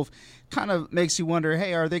 12, kind of makes you wonder,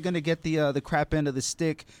 hey, are they going to get the crap end of the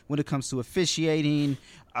stick when it comes to officiating,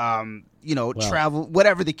 travel,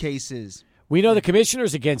 whatever the case is? We know the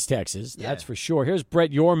commissioner's against Texas, that's for sure. Here's Brett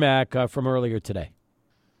Yormark from earlier today.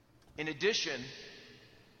 In addition,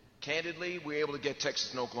 candidly, we were able to get Texas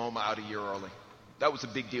and Oklahoma out a year early. That was a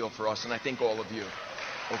big deal for us, and I think all of you.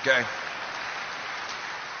 Okay?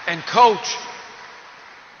 And, Coach,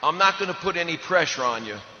 I'm not going to put any pressure on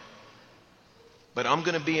you, but I'm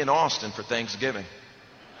going to be in Austin for Thanksgiving.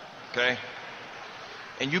 Okay?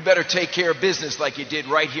 And you better take care of business like you did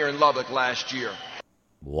right here in Lubbock last year.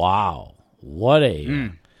 Wow. What a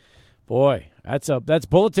boy. That's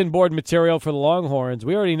bulletin board material for the Longhorns.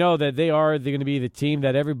 We already know that they're going to be the team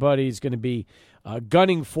that everybody's going to be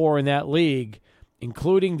gunning for in that league,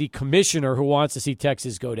 including the commissioner who wants to see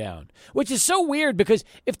Texas go down, which is so weird because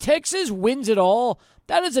if Texas wins it all,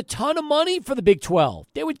 that is a ton of money for the Big 12.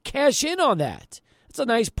 They would cash in on that. It's a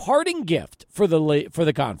nice parting gift for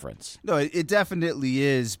the conference. No, it definitely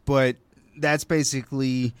is, but that's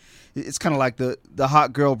basically – it's kind of like the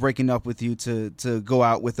hot girl breaking up with you to go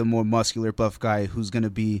out with a more muscular, buff guy who's going to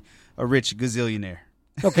be a rich gazillionaire.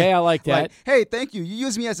 Okay, I like that. Like, hey, thank you. You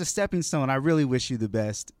use me as a stepping stone. I really wish you the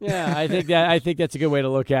best. Yeah, I think that's a good way to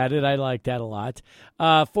look at it. I like that a lot.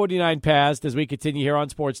 49 past as we continue here on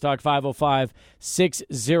Sports Talk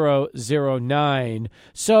 505-6009.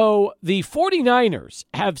 So the 49ers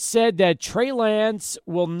have said that Trey Lance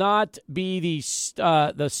will not be the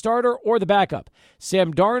starter or the backup.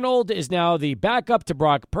 Sam Darnold is now the backup to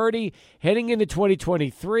Brock Purdy heading into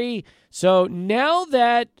 2023. So now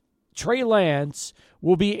that Trey Lance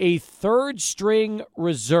will be a third-string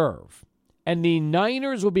reserve, and the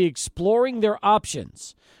Niners will be exploring their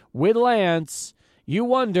options with Lance, you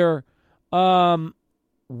wonder,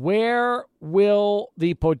 where will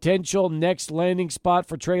the potential next landing spot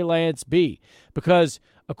for Trey Lance be? Because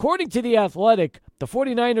according to The Athletic, the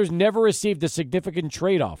 49ers never received a significant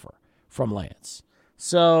trade offer from Lance.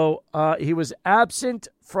 So he was absent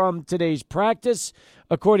from today's practice,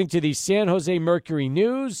 according to the San Jose Mercury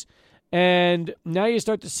News. And now you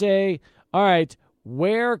start to say, all right,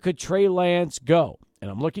 where could Trey Lance go? And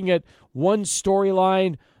I'm looking at one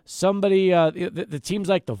storyline. Somebody, the teams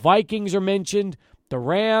like the Vikings are mentioned, the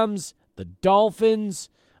Rams, the Dolphins.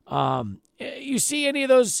 You see any of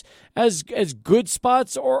those as good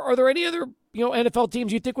spots, or are there any other NFL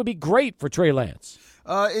teams you think would be great for Trey Lance?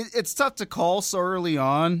 It's tough to call so early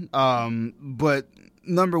on, but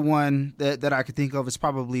number one that I could think of is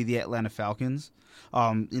probably the Atlanta Falcons.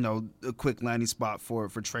 A quick landing spot for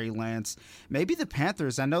Trey Lance. Maybe the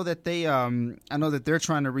Panthers. I know that they're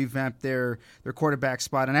trying to revamp their quarterback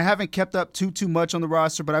spot, and I haven't kept up too much on the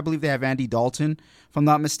roster, but I believe they have Andy Dalton, if I'm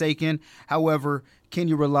not mistaken. However, can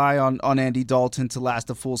you rely on Andy Dalton to last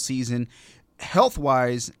a full season?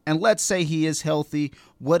 Health-wise, and let's say he is healthy,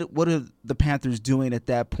 what are the Panthers doing at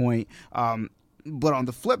that point? But on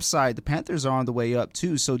the flip side, the Panthers are on the way up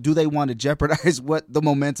too. So do they want to jeopardize the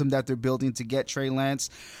momentum that they're building to get Trey Lance?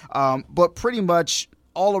 But pretty much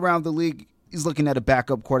all around the league, he's looking at a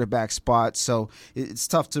backup quarterback spot. So it's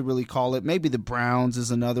tough to really call it. Maybe the Browns is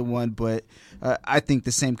another one, but I think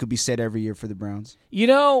the same could be said every year for the Browns.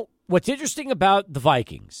 What's interesting about the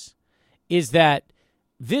Vikings is that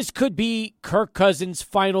this could be Kirk Cousins'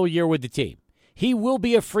 final year with the team. He will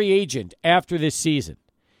be a free agent after this season.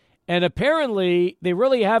 And apparently, they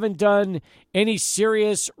really haven't done any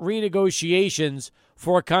serious renegotiations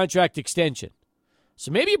for a contract extension.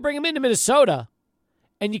 So maybe you bring him into Minnesota,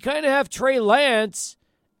 and you kind of have Trey Lance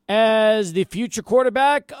as the future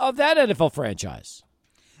quarterback of that NFL franchise.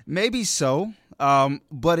 Maybe so.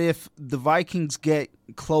 But if the Vikings get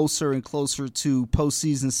closer and closer to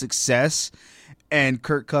postseason success and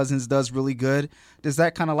Kirk Cousins does really good, does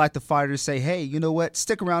that kind of like the fighters say, hey, you know what,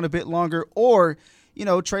 stick around a bit longer? Or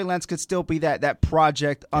Trey Lance could still be that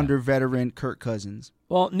project under veteran Kirk Cousins.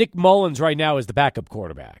 Well, Nick Mullins right now is the backup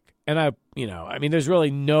quarterback. And there's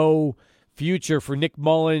really no future for Nick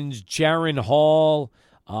Mullins, Jaron Hall,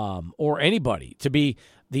 or anybody to be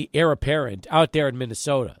the heir apparent out there in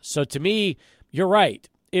Minnesota. So to me, you're right.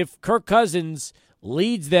 If Kirk Cousins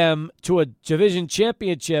leads them to a division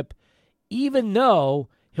championship, even though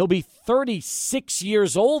he'll be 36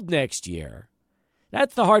 years old next year,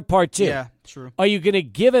 that's the hard part, too. Yeah, true. Are you going to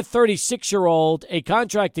give a 36-year-old a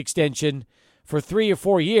contract extension for 3 or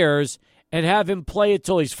 4 years and have him play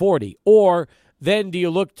until he's 40? Or then do you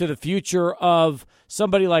look to the future of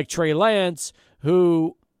somebody like Trey Lance,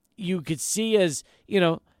 who you could see as,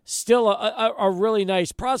 still a really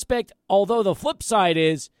nice prospect, although the flip side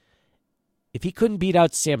is if he couldn't beat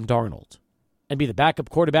out Sam Darnold and be the backup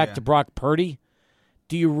quarterback to Brock Purdy,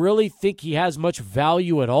 do you really think he has much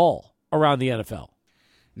value at all around the NFL?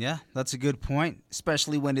 Yeah, that's a good point,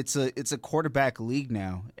 especially when it's a quarterback league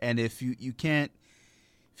now. And if you can't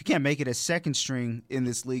make it a second string in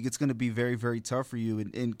this league, it's going to be very, very tough for you.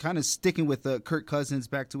 And kind of sticking with Kirk Cousins,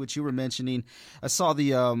 back to what you were mentioning, I saw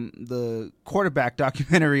the quarterback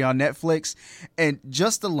documentary on Netflix, and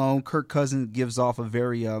just alone, Kirk Cousins gives off a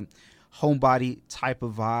very homebody type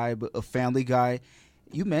of vibe, a family guy.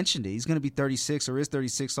 You mentioned it. He's going to be 36 or is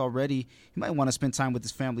 36 already. He might want to spend time with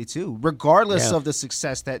his family too, regardless of the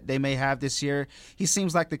success that they may have this year. He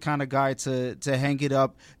seems like the kind of guy to hang it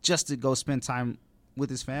up just to go spend time with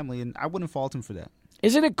his family, and I wouldn't fault him for that.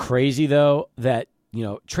 Isn't it crazy, though, that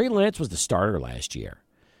Trey Lance was the starter last year?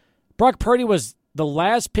 Brock Purdy was the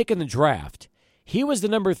last pick in the draft. He was the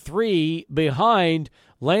number 3 behind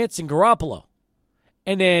Lance and Garoppolo.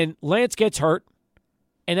 And then Lance gets hurt,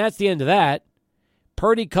 and that's the end of that.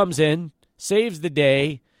 Purdy comes in, saves the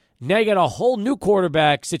day. Now you got a whole new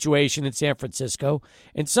quarterback situation in San Francisco,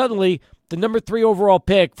 and suddenly the number 3 overall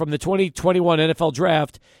pick from the 2021 NFL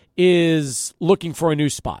Draft is looking for a new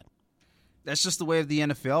spot. That's just the way of the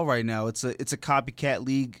NFL right now. It's a copycat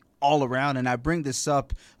league all around, and I bring this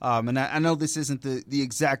up, and I know this isn't the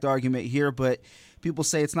exact argument here, but people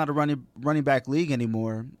say it's not a running back league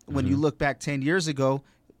anymore. When you look back 10 years ago,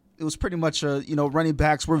 it was pretty much running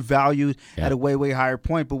backs were valued at a way, way higher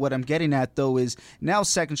point. But what I'm getting at, though, is now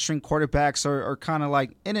second-string quarterbacks are kind of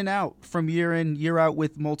like in and out from year in, year out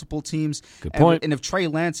with multiple teams. Good point. And if Trey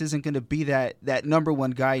Lance isn't going to be that number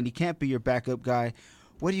one guy and he can't be your backup guy,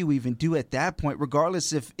 what do you even do at that point?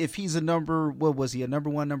 Regardless if he's a number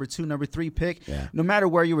 1, number 2, number 3 pick, no matter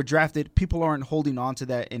where you were drafted, people aren't holding on to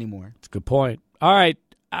that anymore. That's a good point. All right,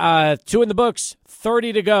 2 in the books,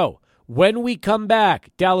 30 to go. When we come back,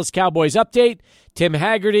 Dallas Cowboys update, Tim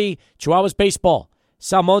Haggerty, Chihuahuas baseball.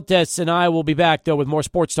 Sal Montes and I will be back, though, with more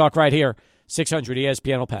sports talk right here, 600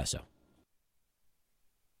 ESPN El Paso.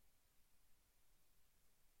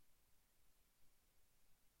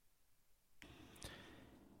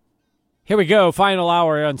 Here we go, final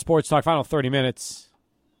hour on Sports Talk, final 30 minutes.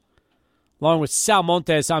 Along with Sal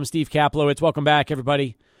Montes, I'm Steve Kaplowitz. Welcome back,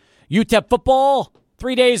 everybody. UTEP football,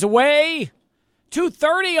 3 days away.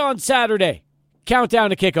 2:30 on Saturday. Countdown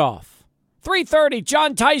to kickoff. 3:30,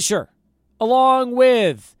 John Teicher, along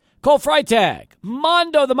with Cole Freitag,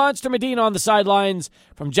 Mondo the Monster Medina on the sidelines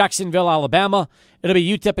from Jacksonville, Alabama. It'll be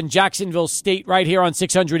UTEP and Jacksonville State right here on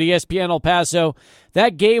 600 ESPN El Paso.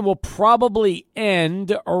 That game will probably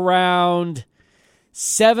end around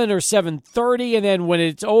 7 or 7:30, and then when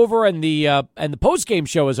it's over and the post-game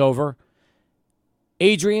show is over,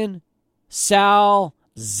 Adrian, Sal,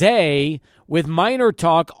 Zay with Miner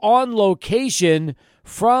Talk on location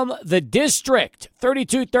from the district,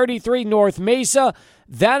 3233 North Mesa.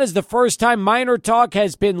 That is the first time Miner Talk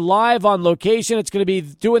has been live on location. It's going to be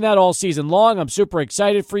doing that all season long. I'm super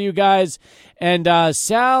excited for you guys. And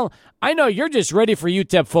Sal, I know you're just ready for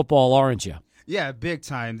UTEP football, aren't you? Yeah, big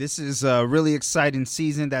time. This is a really exciting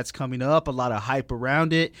season that's coming up. A lot of hype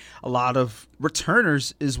around it. A lot of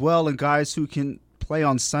returners as well, and guys who can play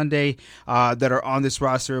on Sunday that are on this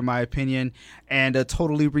roster, in my opinion, and a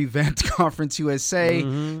totally revamped Conference USA.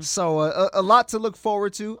 Mm-hmm. So a lot to look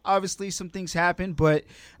forward to. Obviously, some things happen, but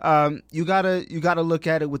you gotta look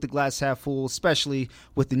at it with the glass half full, especially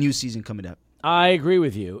with the new season coming up. I agree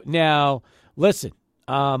with you. Now, listen,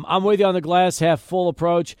 I'm with you on the glass half full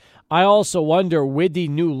approach. I also wonder, with the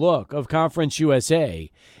new look of Conference USA,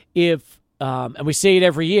 if and we say it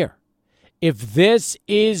every year, if this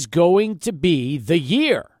is going to be the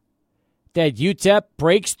year that UTEP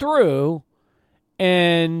breaks through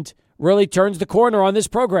and really turns the corner on this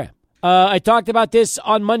program. I talked about this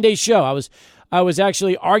on Monday's show. I was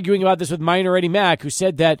actually arguing about this with Minor Eddie Mack, who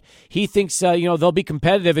said that he thinks they'll be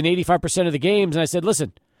competitive in 85% of the games. And I said,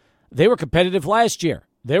 listen, they were competitive last year.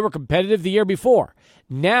 They were competitive the year before.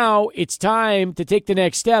 Now it's time to take the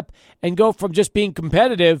next step and go from just being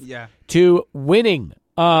competitive to winning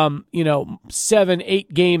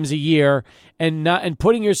 7-8 games a year and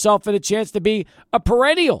putting yourself in a chance to be a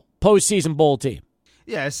perennial postseason bowl team.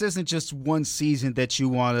 Yeah, this isn't just one season that you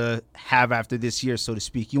want to have after this year, so to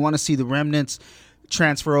speak. You want to see the remnants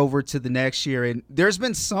transfer over to the next year. And there's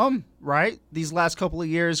been some, right, these last couple of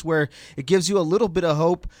years where it gives you a little bit of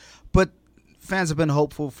hope, but fans have been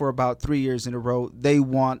hopeful for about 3 years in a row. They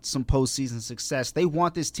want some postseason success. They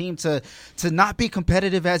want this team to not be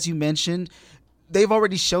competitive, as you mentioned. They've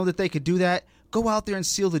already shown that they could do that. Go out there and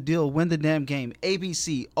seal the deal. Win the damn game.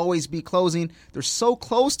 ABC, always be closing. They're so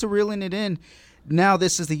close to reeling it in. Now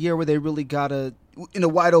this is the year where they really got to, in a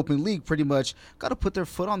wide open league pretty much, got to put their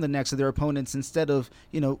foot on the necks of their opponents instead of,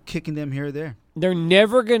 kicking them here or there. They're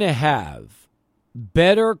never going to have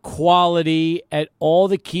better quality at all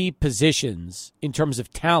the key positions in terms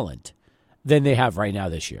of talent than they have right now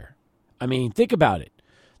this year. I mean, think about it.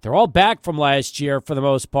 They're all back from last year for the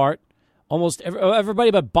most part. Almost everybody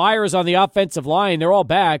but Byers on the offensive line, they're all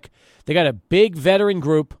back. They got a big veteran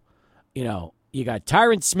group. You got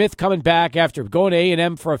Tyron Smith coming back after going to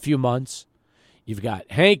A&M for a few months. You've got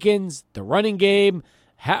Hankins, the running game,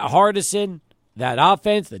 Hardison, that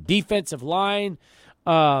offense, the defensive line.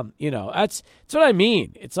 That's what I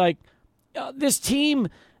mean. It's like this team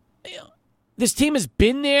has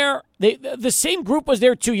been there. The same group was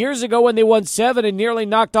there 2 years ago when they won 7 and nearly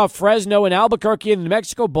knocked off Fresno and Albuquerque in the New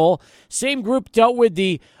Mexico Bowl. Same group dealt with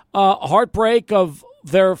the heartbreak of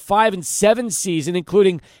their 5-7 season,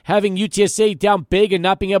 including having UTSA down big and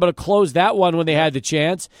not being able to close that one when they had the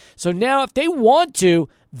chance. So now if they want to,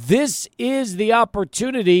 this is the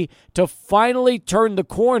opportunity to finally turn the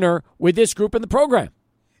corner with this group in the program.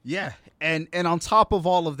 Yeah, and on top of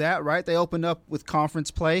all of that, right, they open up with conference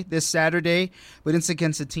play this Saturday, but it's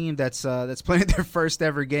against a team that's playing their first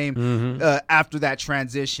ever game after that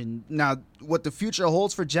transition. Now, what the future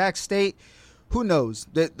holds for Jack State, who knows?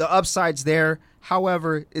 The upside's there.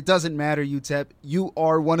 However, it doesn't matter, UTEP. You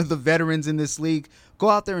are one of the veterans in this league. Go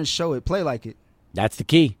out there and show it. Play like it. That's the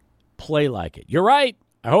key. Play like it. You're right.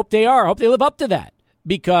 I hope they are. I hope they live up to that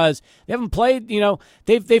because they haven't played.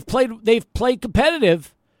 They've played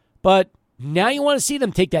competitive, but now you want to see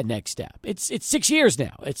them take that next step. It's 6 years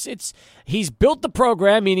now. He's built the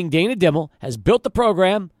program, meaning Dana Dimmel has built the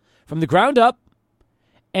program from the ground up,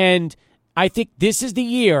 and I think this is the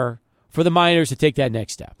year for the Miners to take that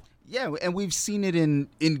next step. Yeah, and we've seen it in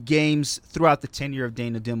games throughout the tenure of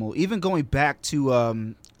Dana Dimmel, even going back to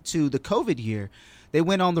the COVID year. They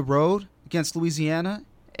went on the road against Louisiana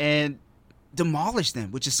and demolished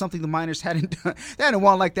them, which is something the Miners hadn't done. They hadn't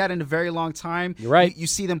won like that in a very long time. You're right. You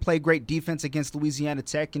see them play great defense against Louisiana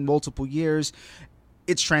Tech in multiple years.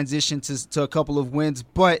 It's transitioned to a couple of wins,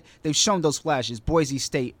 but they've shown those flashes. Boise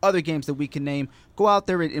State, other games that we can name. Go out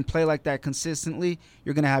there and play like that consistently.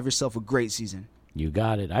 You're going to have yourself a great season. You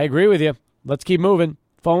got it. I agree with you. Let's keep moving.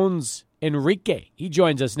 Phones, Enrique. He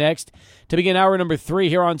joins us next to begin hour number 3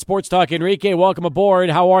 here on Sports Talk. Enrique, welcome aboard.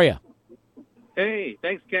 How are you? Hey,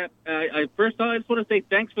 thanks, Cap. First off, I just want to say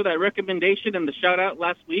thanks for that recommendation and the shout-out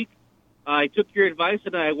last week. I took your advice,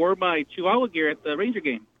 and I wore my Chihuahua gear at the Ranger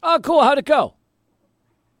game. Oh, cool. How'd it go?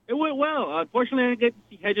 It went well. Unfortunately, I didn't get to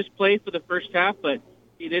see Hedges play for the first half, but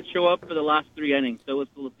he did show up for the last 3 innings, so it was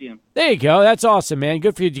cool to see him. There you go. That's awesome, man.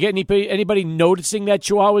 Good for you. Did you get anybody noticing that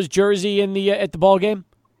Chihuahua's jersey in the at the ball game?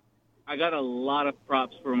 I got a lot of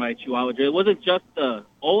props for my Chihuahua jersey. It wasn't just the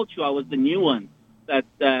old Chihuahua, it was the new one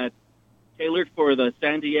that tailored for the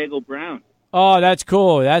San Diego Browns. Oh, that's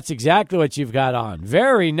cool. That's exactly what you've got on.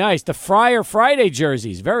 Very nice. The Friar Friday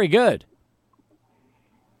jerseys. Very good.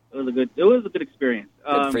 It was a good experience.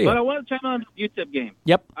 Good for you. But I want to chime on the UTEP game.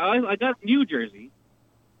 Yep. I got new jersey.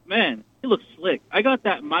 Man, it looks slick. I got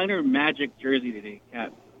that Minor Magic jersey today,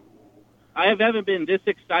 Cat. I haven't been this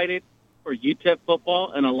excited for UTEP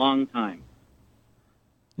football in a long time.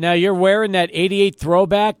 Now, you're wearing that 88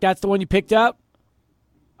 throwback. That's the one you picked up?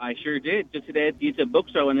 I sure did. Just today at the UTEP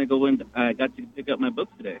bookstore when I got to pick up my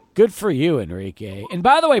books today. Good for you, Enrique. And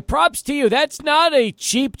by the way, props to you. That's not a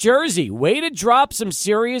cheap jersey. Way to drop some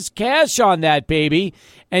serious cash on that, baby.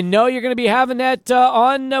 And know you're going to be having that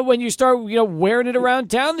on when you start wearing it around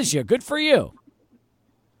town this year. Good for you.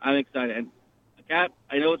 I'm excited. And, Cap,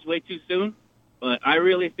 I know it's way too soon, but I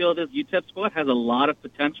really feel this UTEP squad has a lot of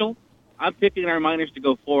potential. I'm picking our Miners to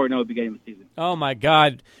go 4-0 at the beginning of the season. Oh, my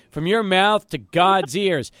God. From your mouth to God's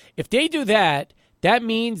ears. If they do that, that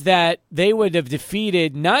means that they would have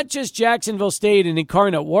defeated not just Jacksonville State and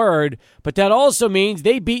Incarnate Word, but that also means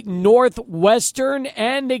they beat Northwestern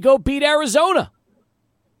and they go beat Arizona.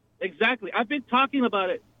 Exactly. I've been talking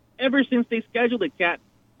about it ever since they scheduled it, Cat.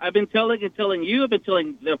 I've been telling you, I've been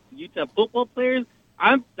telling the UTEP football players,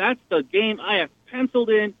 that's the game I have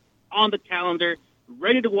penciled in on the calendar,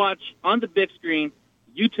 ready to watch on the big screen,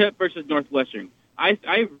 UTEP versus Northwestern.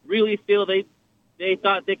 I really feel they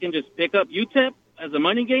thought they can just pick up UTEP as a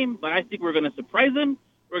money game, but I think we're going to surprise them.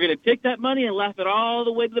 We're going to take that money and laugh it all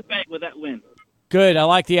the way to the bank with that win. Good. I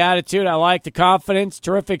like the attitude. I like the confidence.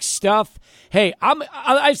 Terrific stuff. Hey,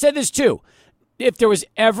 I've said this too. If there was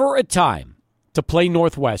ever a time to play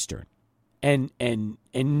Northwestern and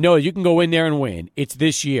know you can go in there and win, it's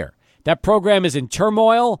this year. That program is in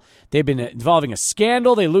turmoil. They've been involving a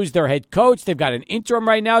scandal. They lose their head coach. They've got an interim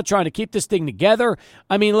right now trying to keep this thing together.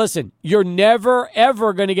 I mean, listen, you're never,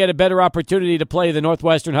 ever going to get a better opportunity to play the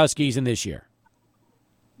Northwestern Huskies in this year.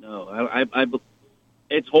 No,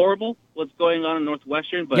 it's horrible what's going on in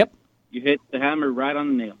Northwestern, but You hit the hammer right on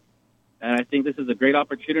the nail. And I think this is a great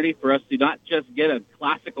opportunity for us to not just get a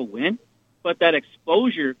classical win, but that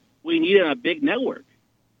exposure we need in a big network.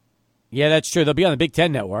 Yeah, that's true. They'll be on the Big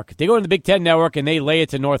Ten Network. If they go to the Big Ten Network and they lay it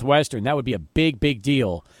to Northwestern, that would be a big, big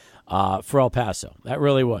deal for El Paso. That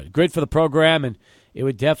really would. Good for the program, and it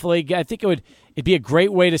would definitely, I think it'd be a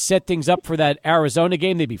great way to set things up for that Arizona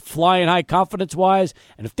game. They'd be flying high confidence-wise.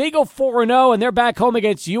 And if they go 4-0 and they're back home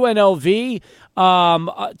against UNLV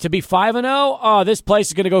to be 5-0, this place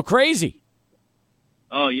is going to go crazy.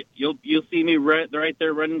 Oh, you'll see me right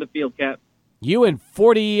there running the field, Cap. You and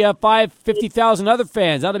 50,000 other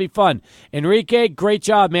fans. That'll be fun. Enrique, great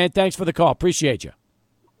job, man. Thanks for the call. Appreciate you.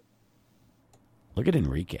 Look at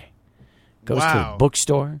Enrique. Goes to a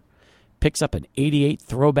bookstore, picks up an 88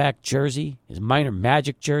 throwback jersey, his Minor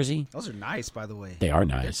Magic jersey. Those are nice, by the way. They are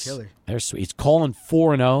nice. They're killer. They're sweet. He's calling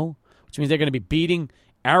 4-0, which means they're going to be beating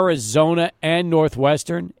Arizona and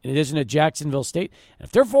Northwestern, in addition to Jacksonville State. And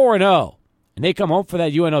if they're 4-0 and they come home for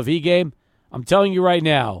that UNLV game, I'm telling you right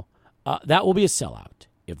now, that will be a sellout.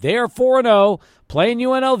 If they are 4-0 playing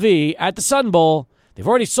UNLV at the Sun Bowl, they've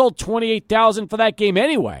already sold 28,000 for that game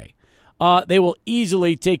anyway. They will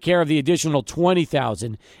easily take care of the additional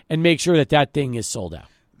 20,000 and make sure that thing is sold out.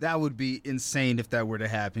 That would be insane if that were to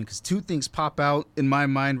happen, because two things pop out in my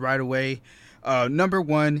mind right away. Number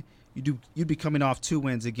one, you'd be coming off 2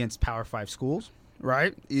 wins against Power 5 schools.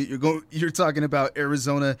 Right, you're talking about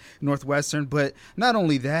Arizona, Northwestern, but not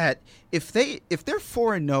only that, if they're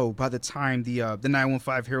 4-0 by the time the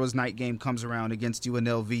 915 Heroes Night game comes around against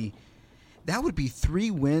UNLV, that would be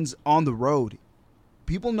 3 wins on the road.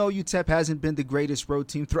 People know UTEP hasn't been the greatest road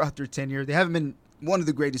team throughout their tenure. They haven't been one of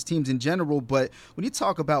the greatest teams in general. But when you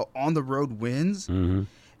talk about on-the-road wins,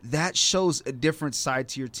 that shows a different side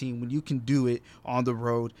to your team when you can do it on the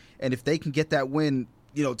road. And if they can get that win,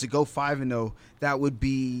 to go 5-0, that would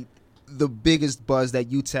be the biggest buzz that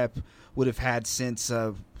UTEP would have had since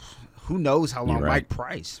who knows how long, Mike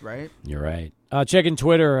Price, right? You're right. Checking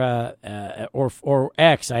Twitter or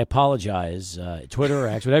X. I apologize. Twitter or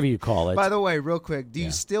X, whatever you call it. By the way, real quick, do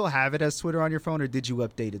you still have it as Twitter on your phone, or did you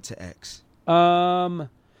update it to X?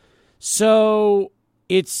 So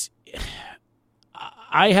it's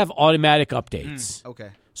I have automatic updates. Okay.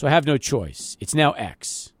 So I have no choice. It's now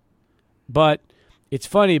X. But it's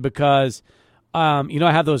funny because I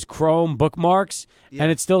have those Chrome bookmarks, and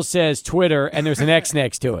it still says Twitter, and there's an X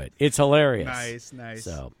next to it. It's hilarious. Nice.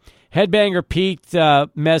 So Headbanger Pete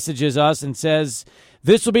messages us and says,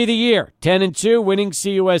 this will be the year. 10-2, winning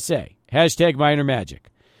CUSA. # Minor Magic.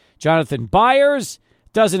 Jonathan Byers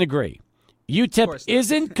doesn't agree. UTEP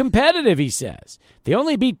isn't competitive, he says. They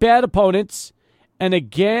only beat bad opponents, and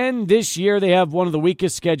again, this year they have one of the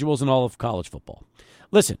weakest schedules in all of college football.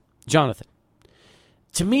 Listen, Jonathan,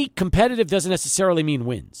 to me, competitive doesn't necessarily mean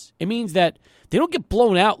wins. It means that they don't get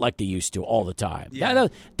blown out like they used to all the time. Yeah.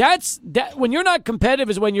 That's when you're not competitive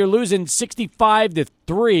is when you're losing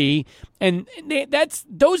 65-3, and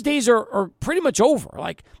those days are pretty much over.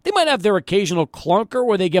 Like, they might have their occasional clunker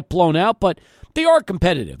where they get blown out, but they are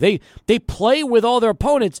competitive. They play with all their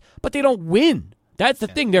opponents, but they don't win. That's the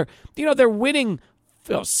thing. They're winning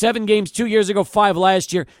 7 games 2 years ago, 5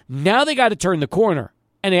 last year. Now they got to turn the corner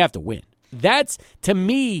and they have to win. To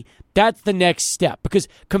me, that's the next step, because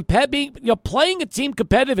playing a team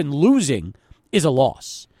competitive and losing is a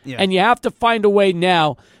loss, and you have to find a way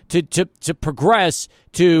now to progress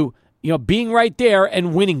to being right there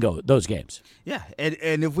and winning those games. Yeah,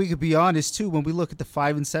 and if we could be honest too, when we look at the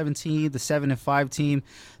 5-7 team, the 7-5 team,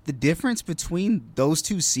 the difference between those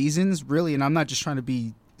two seasons really, and I'm not just trying to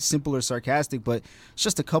be simple or sarcastic, but it's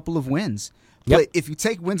just a couple of wins. Yep. But if you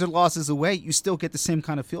take wins or losses away, you still get the same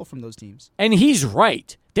kind of feel from those teams. And he's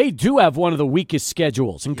right. They do have one of the weakest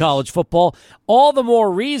schedules in college football. All the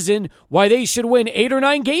more reason why they should win 8 or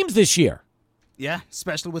 9 games this year. Yeah,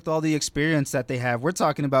 especially with all the experience that they have. We're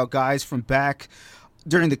talking about guys from back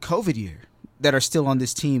during the COVID year that are still on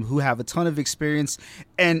this team who have a ton of experience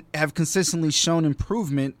and have consistently shown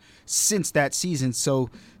improvement since that season.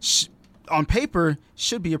 So on paper,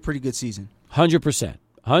 should be a pretty good season. 100%.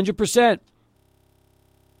 100%.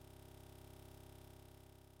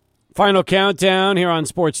 Final countdown here on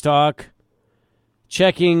Sports Talk.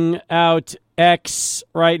 Checking out X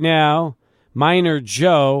right now. Minor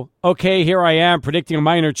Joe. Okay, here I am predicting a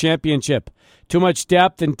minor championship. Too much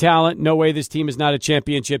depth and talent. No way this team is not a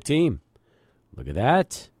championship team. Look at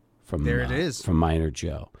that. There it is. From Minor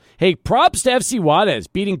Joe. Hey, props to FC Juarez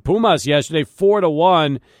beating Pumas yesterday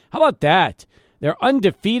 4-1. How about that? They're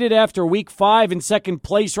undefeated after week 5 in second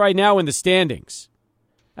place right now in the standings.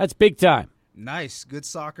 That's big time. Nice. Good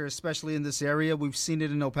soccer, especially in this area. We've seen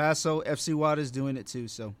it in El Paso. FC Juarez doing it too,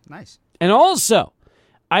 so nice. And also,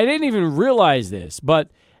 I didn't even realize this, but,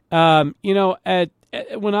 when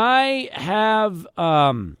I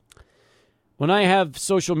have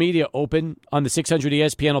social media open on the 600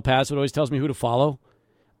 ESPN El Paso, it always tells me who to follow.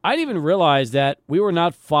 I didn't even realize that we were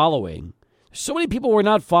not following. So many people were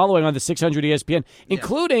not following on the 600 ESPN,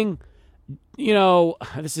 including,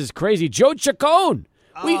 this is crazy, Joe Chacon.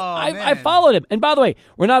 I followed him. And by the way,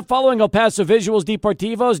 we're not following El Paso Visuals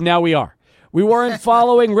Deportivos. Now we are. We weren't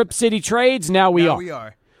following Rip City Trades. Now we are.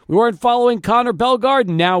 We weren't following Connor Bellegarde.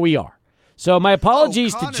 Now we are. So my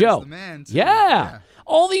apologies to Joe. The man too. Yeah.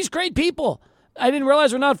 All these great people. I didn't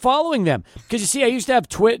realize we're not following them. Because, you see, I used to have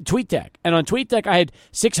TweetDeck. And on TweetDeck, I had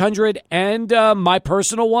 600 and my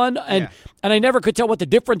personal one. And I never could tell what the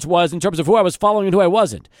difference was in terms of who I was following and who I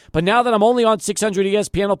wasn't. But now that I'm only on 600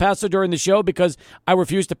 ESPN El Paso during the show because I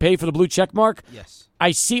refused to pay for the blue check mark,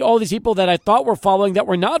 I see all these people that I thought were following that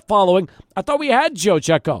were not following. I thought we had Joe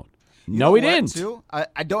Chacon. No, we didn't. Too?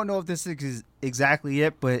 I don't know if this is exactly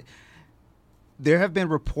it, but there have been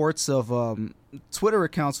reports of Twitter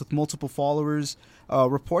accounts with multiple followers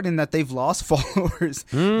reporting that they've lost followers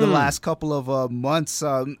the last couple of months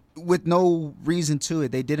with no reason to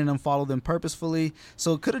it. They didn't unfollow them purposefully,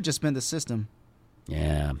 so it could have just been the system.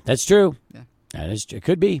 Yeah, that's true. Yeah. That is true. It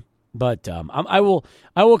could be. But I will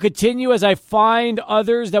continue as I find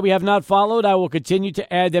others that we have not followed. I will continue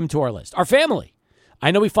to add them to our list. Our family. I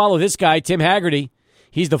know we follow this guy, Tim Haggerty.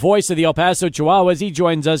 He's the voice of the El Paso Chihuahuas. He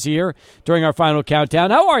joins us here during our final countdown.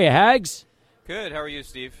 How are you, Hags? Good. How are you,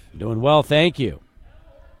 Steve? Doing well, thank you.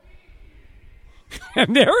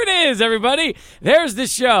 And there it is, everybody. There's the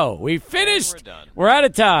show. We finished. We're done. We're out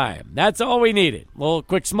of time. That's all we needed. A little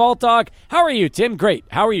quick small talk. How are you, Tim? Great.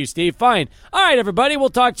 How are you, Steve? Fine. All right, everybody. We'll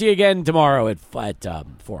talk to you again tomorrow at 4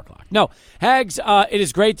 o'clock. No, Hags, it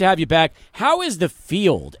is great to have you back. How is the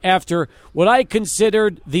field after what I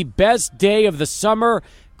considered the best day of the summer?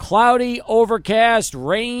 Cloudy, overcast,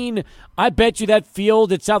 rain. I bet you that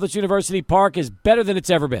field at Southwest University Park is better than it's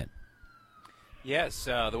ever been. Yes,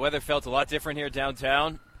 the weather felt a lot different here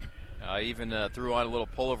downtown. I even threw on a little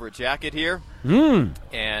pullover jacket here.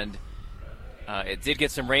 And it did get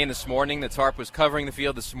some rain this morning. The tarp was covering the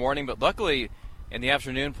field this morning, but luckily in the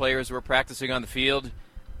afternoon, players were practicing on the field.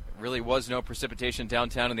 There really was no precipitation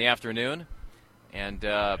downtown in the afternoon. And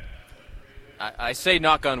I say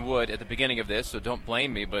knock on wood at the beginning of this, so don't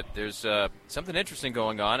blame me, but there's something interesting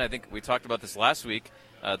going on. I think we talked about this last week.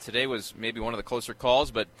 Today was maybe one of the closer calls,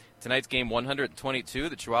 but tonight's game 122,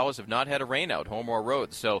 the Chihuahuas have not had a rainout, home or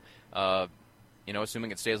road. So,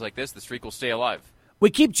 assuming it stays like this, the streak will stay alive.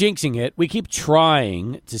 We keep jinxing it. We keep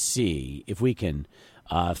trying to see if we can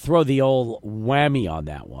throw the old whammy on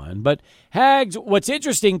that one. But, Hags, what's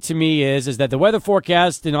interesting to me is that the weather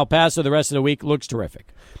forecast in El Paso the rest of the week looks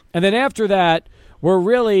terrific. And then after that, we're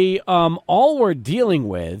really all we're dealing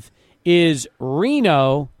with is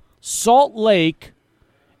Reno, Salt Lake,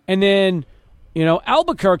 and then,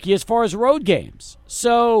 Albuquerque as far as road games.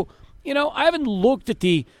 So, I haven't looked at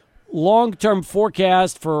the long-term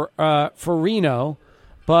forecast for Reno,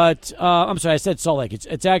 but I'm sorry, I said Salt Lake.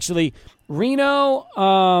 It's actually Reno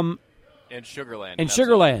And Sugarland. And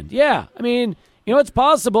Sugarland, yeah. I mean, it's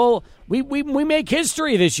possible. We make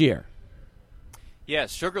history this year.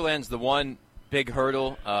 Yes, Sugarland's the one big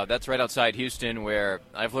hurdle. That's right outside Houston, where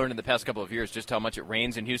I've learned in the past couple of years just how much it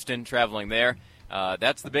rains in Houston traveling there.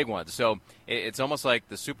 That's the big one. So it's almost like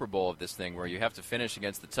the Super Bowl of this thing, where you have to finish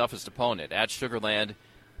against the toughest opponent at Sugarland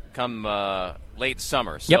come late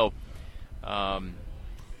summer. So,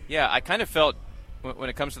 I kind of felt when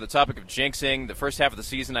it comes to the topic of jinxing, the first half of the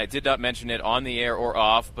season, I did not mention it on the air or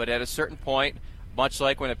off, but at a certain point, much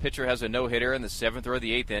like when a pitcher has a no-hitter in the 7th or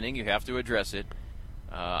the 8th inning, you have to address it.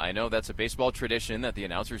 I know that's a baseball tradition that the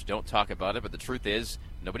announcers don't talk about it, but the truth is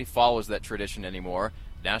nobody follows that tradition anymore.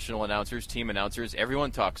 National announcers, team announcers,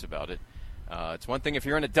 everyone talks about it. It's one thing if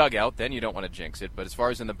you're in a dugout, then you don't want to jinx it. But as far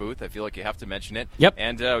as in the booth, I feel like you have to mention it. Yep.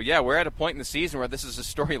 And, we're at a point in the season where this is a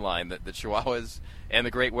storyline, that the Chihuahuas and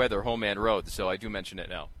the great weather, home and road. So I do mention it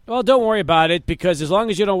now. Well, don't worry about it, because as long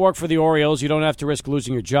as you don't work for the Orioles, you don't have to risk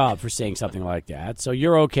losing your job for saying something like that. So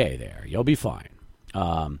you're okay there. You'll be fine.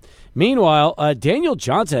 Meanwhile, Daniel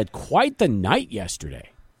Johnson had quite the night yesterday.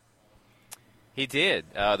 He did.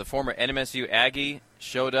 The former NMSU Aggie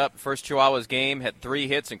showed up. First Chihuahuas game, had 3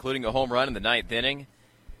 hits, including a home run in the 9th inning.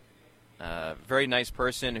 Very nice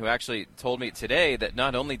person who actually told me today that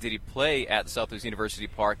not only did he play at Southwest University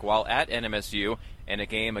Park while at NMSU in a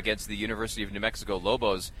game against the University of New Mexico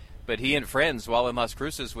Lobos, but he and friends while in Las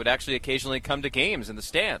Cruces would actually occasionally come to games in the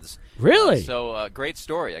stands. Really? Great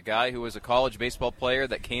story. A guy who was a college baseball player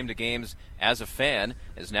that came to games as a fan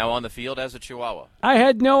is now on the field as a Chihuahua. I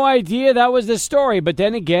had no idea that was the story, but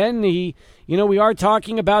then again, we are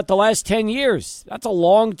talking about the last 10 years. That's a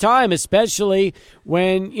long time, especially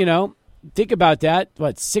when, think about that,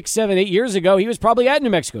 6, 7, 8 years ago, he was probably at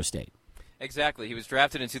New Mexico State. Exactly. He was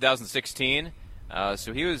drafted in 2016.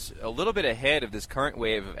 So he was a little bit ahead of this current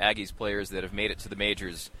wave of Aggies players that have made it to the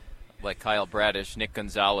majors, like Kyle Bradish, Nick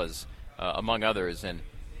Gonzalez, among others. And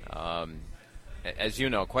as you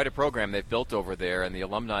know, quite a program they've built over there, and the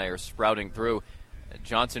alumni are sprouting through.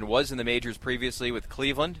 Johnson was in the majors previously with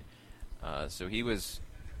Cleveland, so he was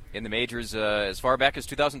in the majors as far back as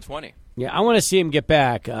 2020. Yeah, I want to see him get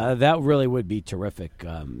back. That really would be terrific,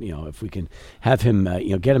 if we can have him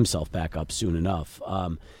get himself back up soon enough.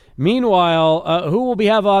 Meanwhile, who will we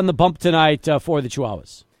have on the bump tonight for the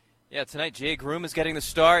Chihuahuas? Yeah, tonight Jay Groom is getting the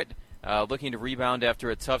start, looking to rebound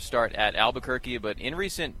after a tough start at Albuquerque, but in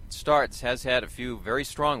recent starts has had a few very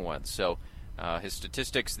strong ones. So his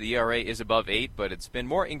statistics, the ERA is above 8, but it's been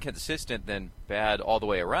more inconsistent than bad all the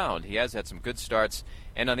way around. He has had some good starts.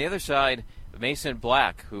 And on the other side, Mason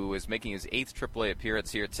Black, who is making his 8th AAA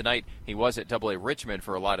appearance here tonight. He was at AA Richmond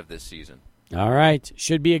for a lot of this season. All right.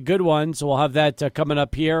 Should be a good one. So we'll have that coming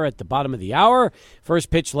up here at the bottom of the hour. First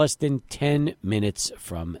pitch less than 10 minutes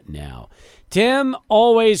from now. Tim,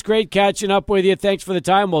 always great catching up with you. Thanks for the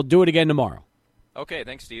time. We'll do it again tomorrow. Okay.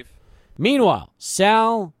 Thanks, Steve. Meanwhile,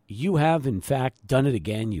 Sal, you have, in fact, done it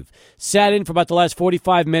again. You've sat in for about the last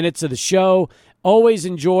 45 minutes of the show. Always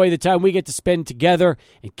enjoy the time we get to spend together,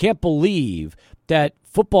 and can't believe that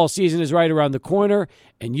football season is right around the corner,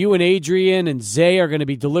 and you and Adrian and Zay are going to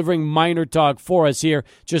be delivering Miner Talk for us here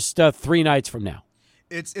just 3 nights from now.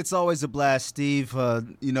 It's always a blast, Steve.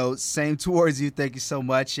 Same towards you. Thank you so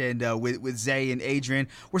much. And with Zay and Adrian,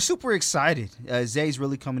 we're super excited. Zay's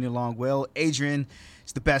really coming along well. Adrian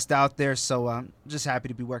is the best out there, so I'm just happy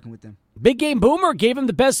to be working with them. Big Game Boomer gave him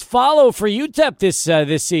the best follow for UTEP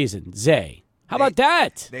this season, Zay. How about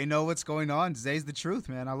that? They know what's going on. Zay's the truth,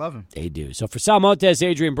 man. I love him. They do. So for Sal Montes,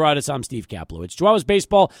 Adrian Broadus, I'm Steve Kaplowitz. Chihuahuas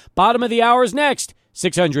Baseball, bottom of the hour is next.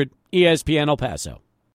 600 ESPN El Paso.